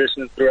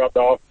transitions throughout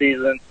the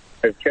offseason.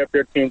 They've kept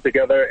their team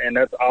together, and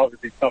that's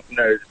obviously something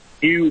that is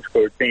huge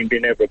for a team,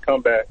 being able to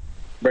come back,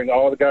 bring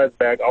all the guys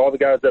back, all the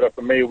guys that are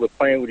familiar with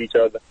playing with each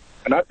other.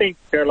 And I think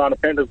Carolina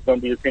Panthers is going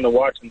to be a team to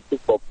watch in the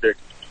Super Bowl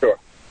prediction, for sure.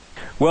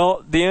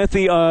 Well,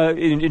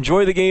 DeAnthony,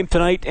 enjoy the game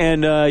tonight,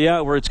 and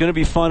it's going to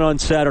be fun on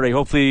Saturday.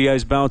 Hopefully you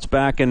guys bounce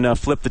back and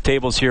flip the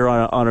tables here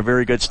on a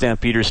very good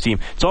Stampeders team.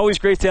 It's always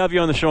great to have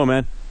you on the show,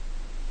 man.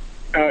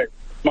 All right.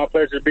 My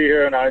pleasure to be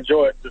here, and I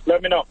enjoy it. Just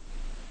let me know.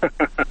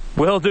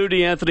 Will do,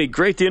 DeAnthony.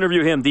 Great to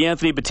interview him.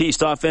 DeAnthony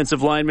Batiste,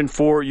 offensive lineman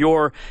for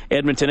your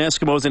Edmonton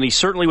Eskimos, and he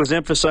certainly was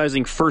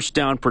emphasizing first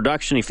down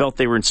production. He felt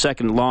they were in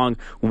second and long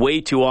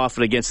way too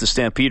often against the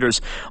Stampeders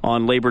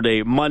on Labor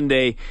Day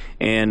Monday,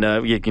 and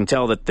you can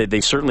tell that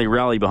they certainly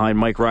rally behind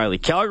Mike Riley.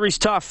 Calgary's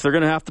tough. They're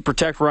going to have to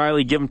protect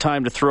Riley, give him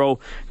time to throw.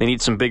 They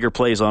need some bigger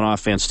plays on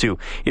offense, too.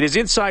 It is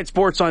Inside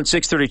Sports on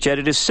 630 CHED.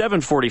 It is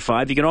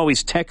 7:45. You can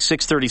always text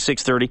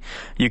 630-630.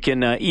 You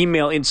can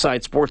email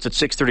InsideSports at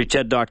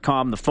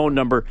 630ched.com. The phone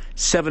number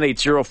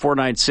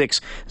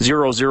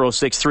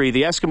 780-496-0063.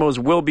 The Eskimos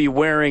will be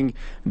wearing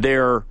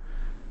their,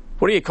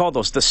 what do you call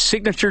those? The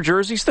signature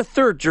jerseys? The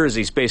third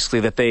jerseys,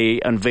 basically, that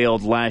they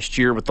unveiled last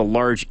year with the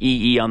large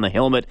EE on the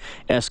helmet,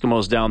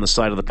 Eskimos down the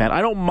side of the pant.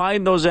 I don't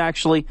mind those,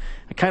 actually.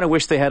 I kind of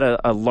wish they had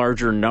a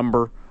larger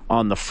number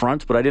on the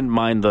front, but I didn't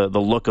mind the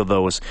look of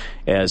those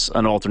as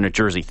an alternate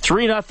jersey.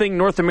 3-0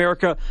 North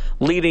America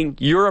leading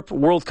Europe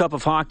World Cup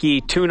of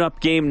Hockey tune-up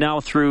game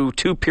now through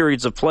 2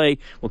 periods of play.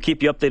 We'll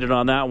keep you updated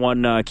on that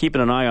one,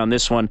 keeping an eye on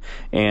this one,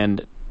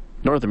 and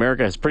North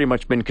America has pretty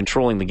much been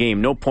controlling the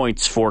game. No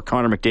points for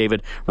Connor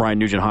McDavid. Ryan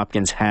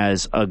Nugent-Hopkins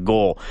has a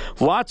goal.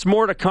 Lots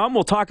more to come.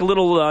 We'll talk a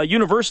little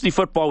university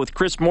football with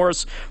Chris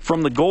Morris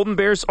from the Golden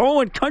Bears.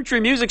 Oh, and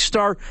country music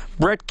star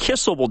Brett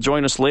Kissel will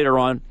join us later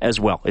on as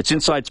well. It's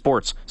Inside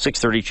Sports,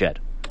 630 CHED.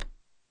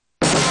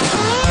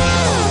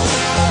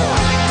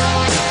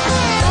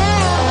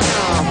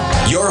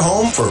 Your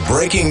home for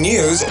breaking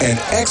news and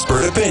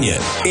expert opinion.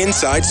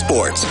 Inside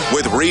Sports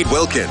with Reed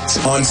Wilkins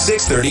on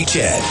 630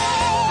 CHED.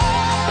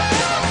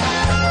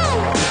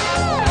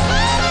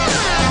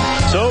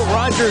 So,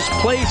 Rogers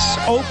Place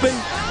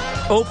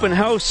open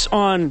house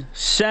on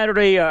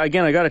Saturday.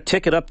 Again, I got a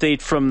ticket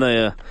update from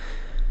the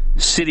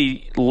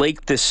City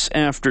Lake this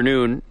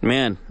afternoon.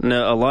 Man,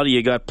 a lot of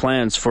you got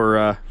plans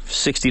for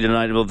 60 to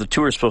 90. Well, the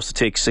tour is supposed to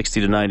take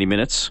 60 to 90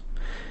 minutes.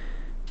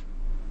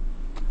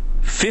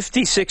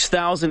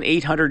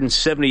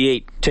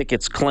 56,878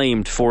 tickets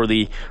claimed for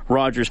the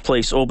Rogers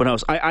Place open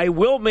house. I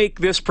will make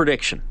this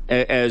prediction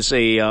as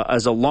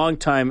a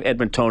longtime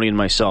Edmontonian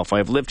myself.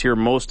 I've lived here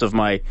most of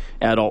my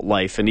adult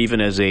life, and even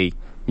as a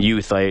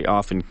youth, I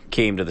often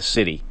came to the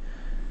city.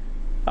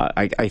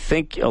 I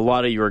think a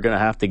lot of you are going to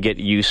have to get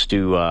used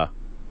to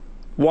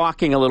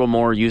walking a little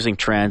more, using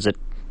transit,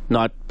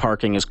 not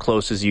parking as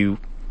close as you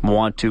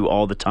want to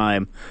all the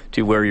time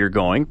to where you're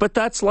going. But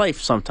that's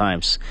life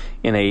sometimes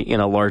in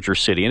a larger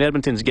city. And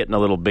Edmonton's getting a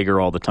little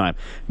bigger all the time.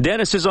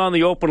 Dennis is on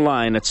the open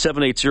line at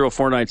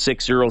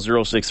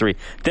 780-496-0063.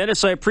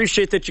 Dennis, I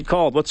appreciate that you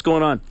called. What's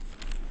going on?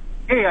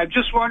 Hey, I'm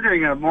just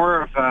wondering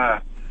more of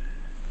a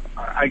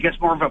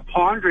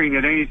pondering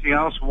than anything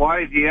else,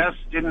 why the S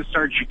didn't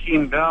start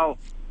Shaquem Bell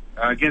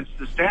against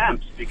the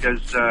Stamps,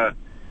 because,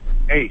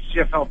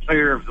 CFL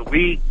Player of the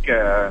Week,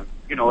 it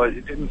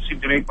didn't seem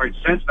to make much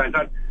sense. I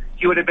thought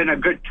he would have been a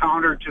good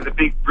counter to the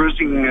big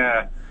bruising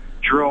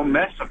Jerome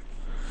Messam.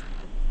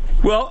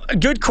 Well,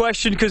 good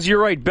question, because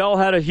you're right. Bell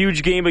had a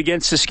huge game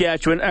against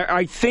Saskatchewan.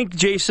 I think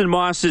Jason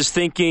Moss is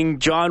thinking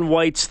John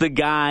White's the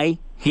guy.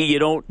 You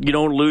don't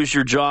lose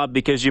your job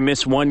because you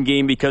miss one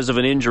game because of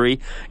an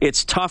injury.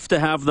 It's tough to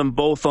have them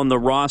both on the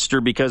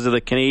roster because of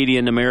the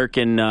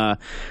Canadian-American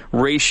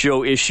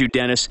ratio issue,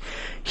 Dennis.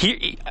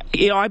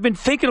 I've been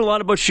thinking a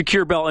lot about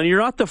Shakir Bell, and you're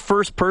not the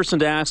first person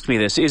to ask me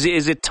this.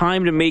 Is it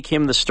time to make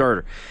him the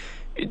starter?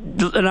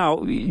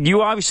 Now,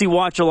 you obviously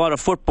watch a lot of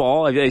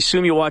football. I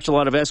assume you watch a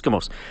lot of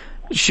Eskimos.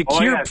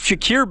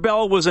 Shakir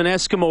Bell was an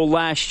Eskimo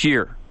last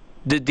year.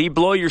 Did he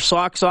blow your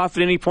socks off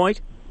at any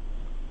point?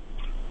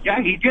 Yeah,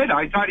 he did.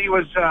 I thought he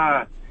was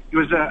an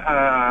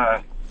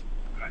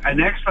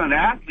excellent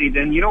athlete,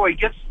 and he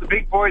gets the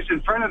big boys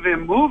in front of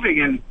him moving,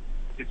 and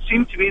it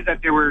seemed to me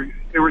that they were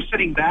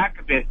sitting back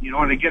a bit,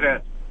 and to get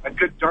a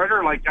good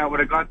darter like that would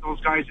have got those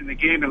guys in the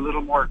game a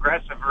little more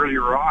aggressive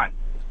earlier on.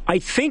 I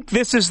think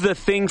this is the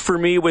thing for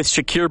me with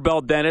Shakir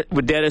Bell,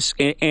 Dennis,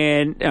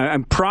 and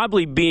I'm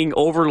probably being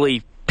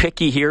overly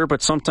picky here,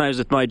 but sometimes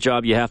with my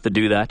job you have to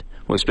do that,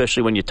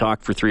 especially when you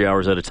talk for 3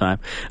 hours at a time.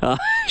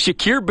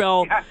 Shakir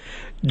Bell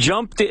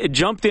jumped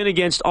in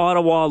against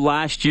Ottawa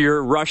last year,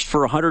 rushed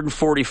for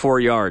 144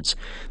 yards.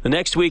 The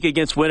next week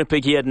against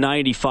Winnipeg, he had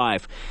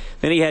 95.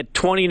 Then he had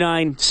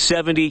 29,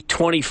 70,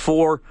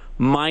 24,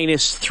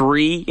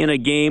 -3 in a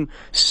game,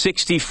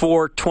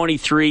 64,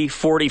 23,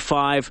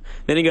 45.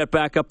 Then he got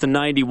back up to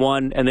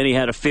 91, and then he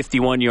had a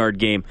 51-yard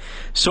game.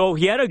 So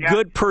he had a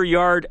good per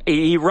yard.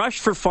 He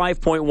rushed for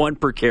 5.1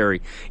 per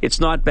carry. It's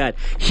not bad.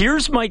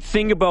 Here's my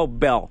thing about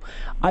Bell.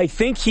 I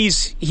think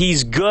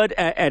he's good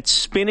at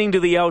spinning to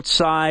the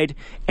outside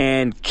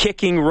and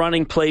kicking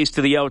running plays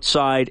to the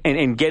outside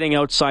and getting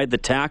outside the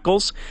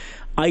tackles.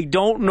 I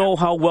don't know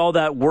how well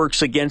that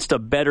works against a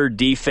better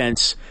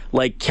defense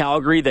like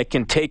Calgary that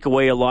can take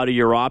away a lot of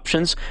your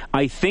options.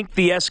 I think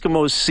the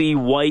Eskimos see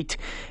White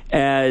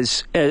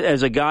as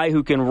a guy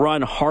who can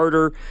run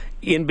harder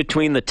in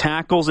between the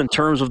tackles in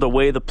terms of the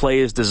way the play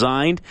is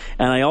designed.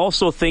 And I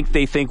also think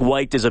they think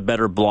White is a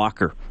better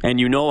blocker. And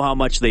you know how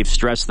much they've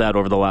stressed that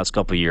over the last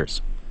couple of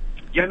years.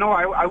 Yeah, no,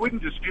 I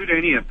wouldn't dispute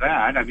any of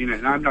that. I mean,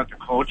 and I'm not the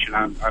coach, and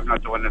I'm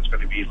not the one that's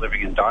going to be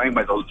living and dying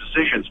by those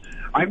decisions.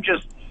 I'm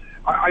just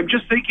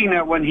thinking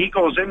that when he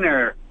goes in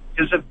there,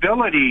 his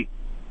ability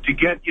to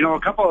get, a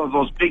couple of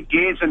those big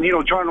gains, and,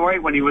 John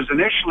White, when he was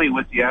initially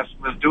with the S,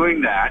 was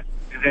doing that,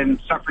 and then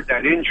suffered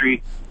that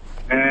injury.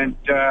 And,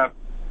 I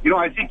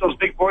think those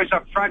big boys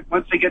up front,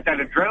 once they get that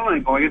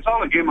adrenaline going, it's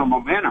all a game of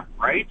momentum,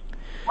 right?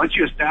 Once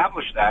you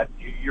establish that,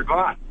 you're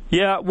gone.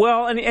 Yeah,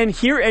 well, and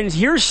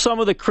here's some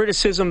of the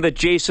criticism that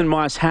Jason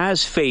Moss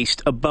has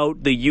faced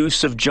about the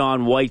use of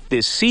John White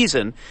this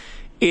season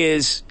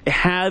is,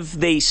 have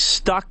they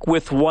stuck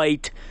with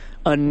White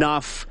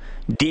enough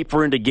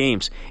deeper into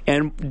games?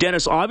 And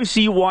Dennis,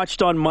 obviously you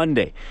watched on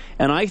Monday,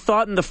 and I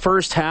thought in the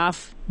first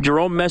half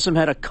Jerome Messam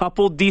had a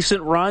couple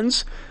decent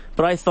runs,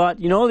 but I thought,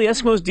 the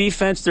Eskimos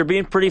defense, they're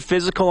being pretty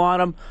physical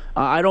on him.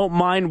 I don't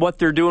mind what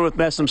they're doing with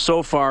Messam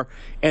so far.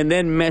 And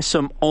then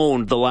Messam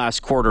owned the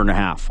last quarter and a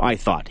half, I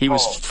thought. He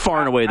was far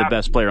and away the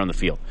best player on the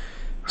field.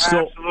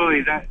 So,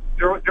 absolutely.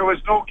 There was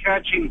no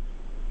catching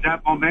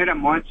that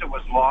momentum once it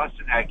was lost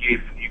in that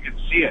game. You could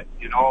see it,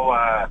 you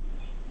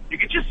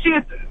could just see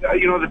it,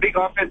 the big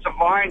offensive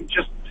line,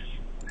 just,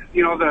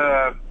 you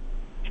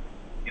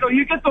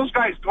get those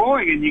guys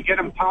going and you get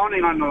them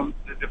pounding on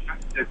the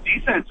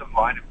defensive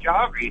line of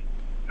Calgary,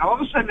 and all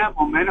of a sudden that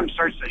momentum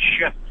starts to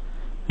shift.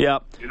 Yeah.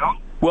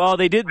 Well,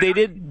 they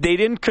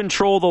didn't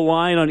control the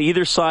line on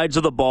either sides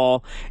of the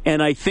ball,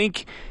 and I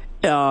think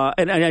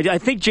I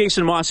think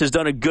Jason Moss has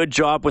done a good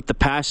job with the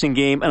passing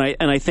game,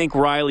 and I think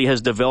Riley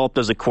has developed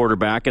as a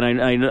quarterback.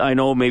 And I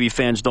know maybe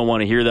fans don't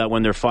want to hear that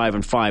when they're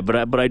 5-5,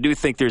 but I do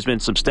think there's been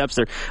some steps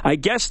there. I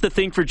guess the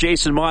thing for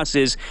Jason Moss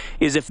is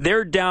if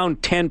they're down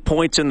 10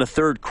 points in the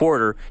third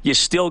quarter, you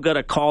still got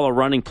to call a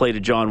running play to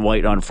John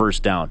White on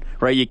first down,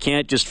 right? You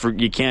can't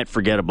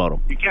forget about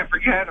him. You can't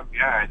forget him.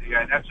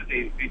 Yeah, that's what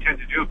they tend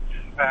to do.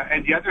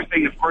 And the other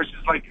thing, of course,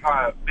 is like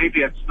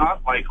maybe it's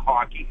not like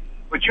hockey.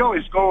 But you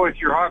always go with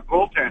your hot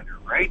goaltender,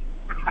 right?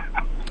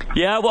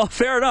 Yeah, well,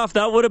 fair enough.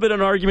 That would have been an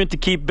argument to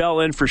keep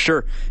Bell in for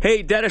sure.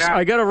 Hey, Dennis,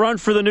 I got to run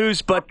for the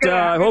news, but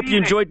I hope you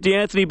enjoyed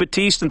D'Anthony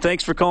Batiste, and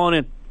thanks for calling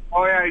in.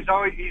 Oh, yeah, he's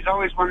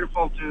always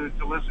wonderful to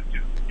listen to.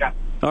 Yeah.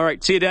 All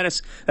right. See you,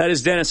 Dennis. That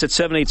is Dennis at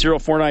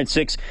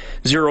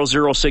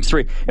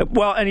 780-496-0063.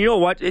 Well, and you know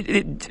what?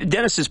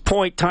 Dennis's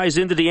point ties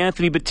into the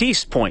Anthony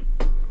Batiste point.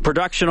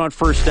 Production on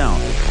first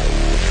down.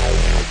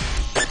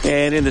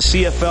 And in the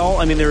CFL,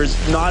 I mean, there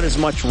is not as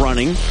much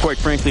running, quite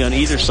frankly, on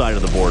either side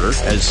of the border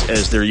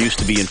as there used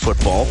to be in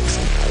football.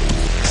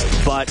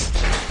 But,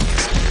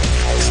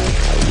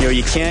 you know,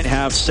 you can't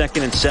have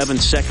 2nd and 7,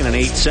 2nd and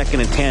 8, 2nd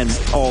and 10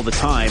 all the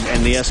time,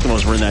 and the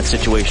Eskimos were in that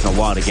situation a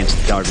lot against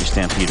the Calgary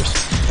Stampeders.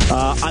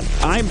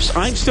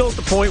 I'm still at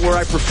the point where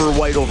I prefer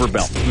White over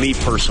Bell, me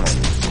personally.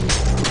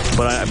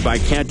 But I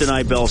can't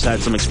deny Bell's had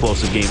some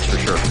explosive games for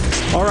sure.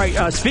 All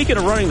right, speaking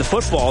of running the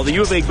football, the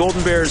U of A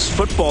Golden Bears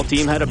football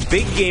team had a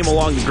big game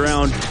along the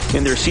ground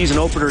in their season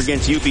opener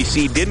against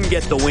UBC. Didn't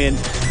get the win.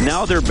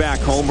 Now they're back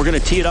home. We're going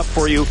to tee it up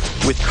for you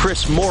with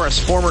Chris Morris,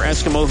 former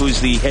Eskimo,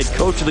 who's the head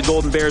coach of the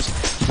Golden Bears.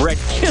 Brett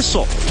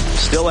Kissel,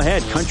 still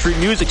ahead, country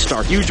music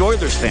star, huge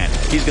Oilers fan.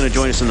 He's going to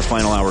join us in the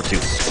final hour, too.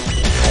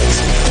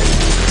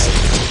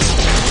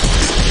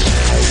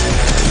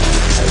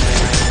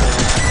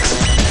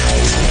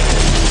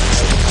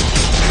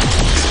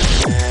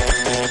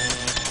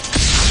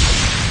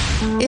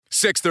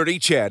 630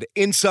 CHED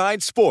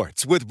Inside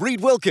Sports with Reed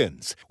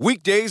Wilkins.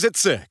 Weekdays at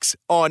 6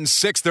 on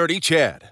 630 CHED.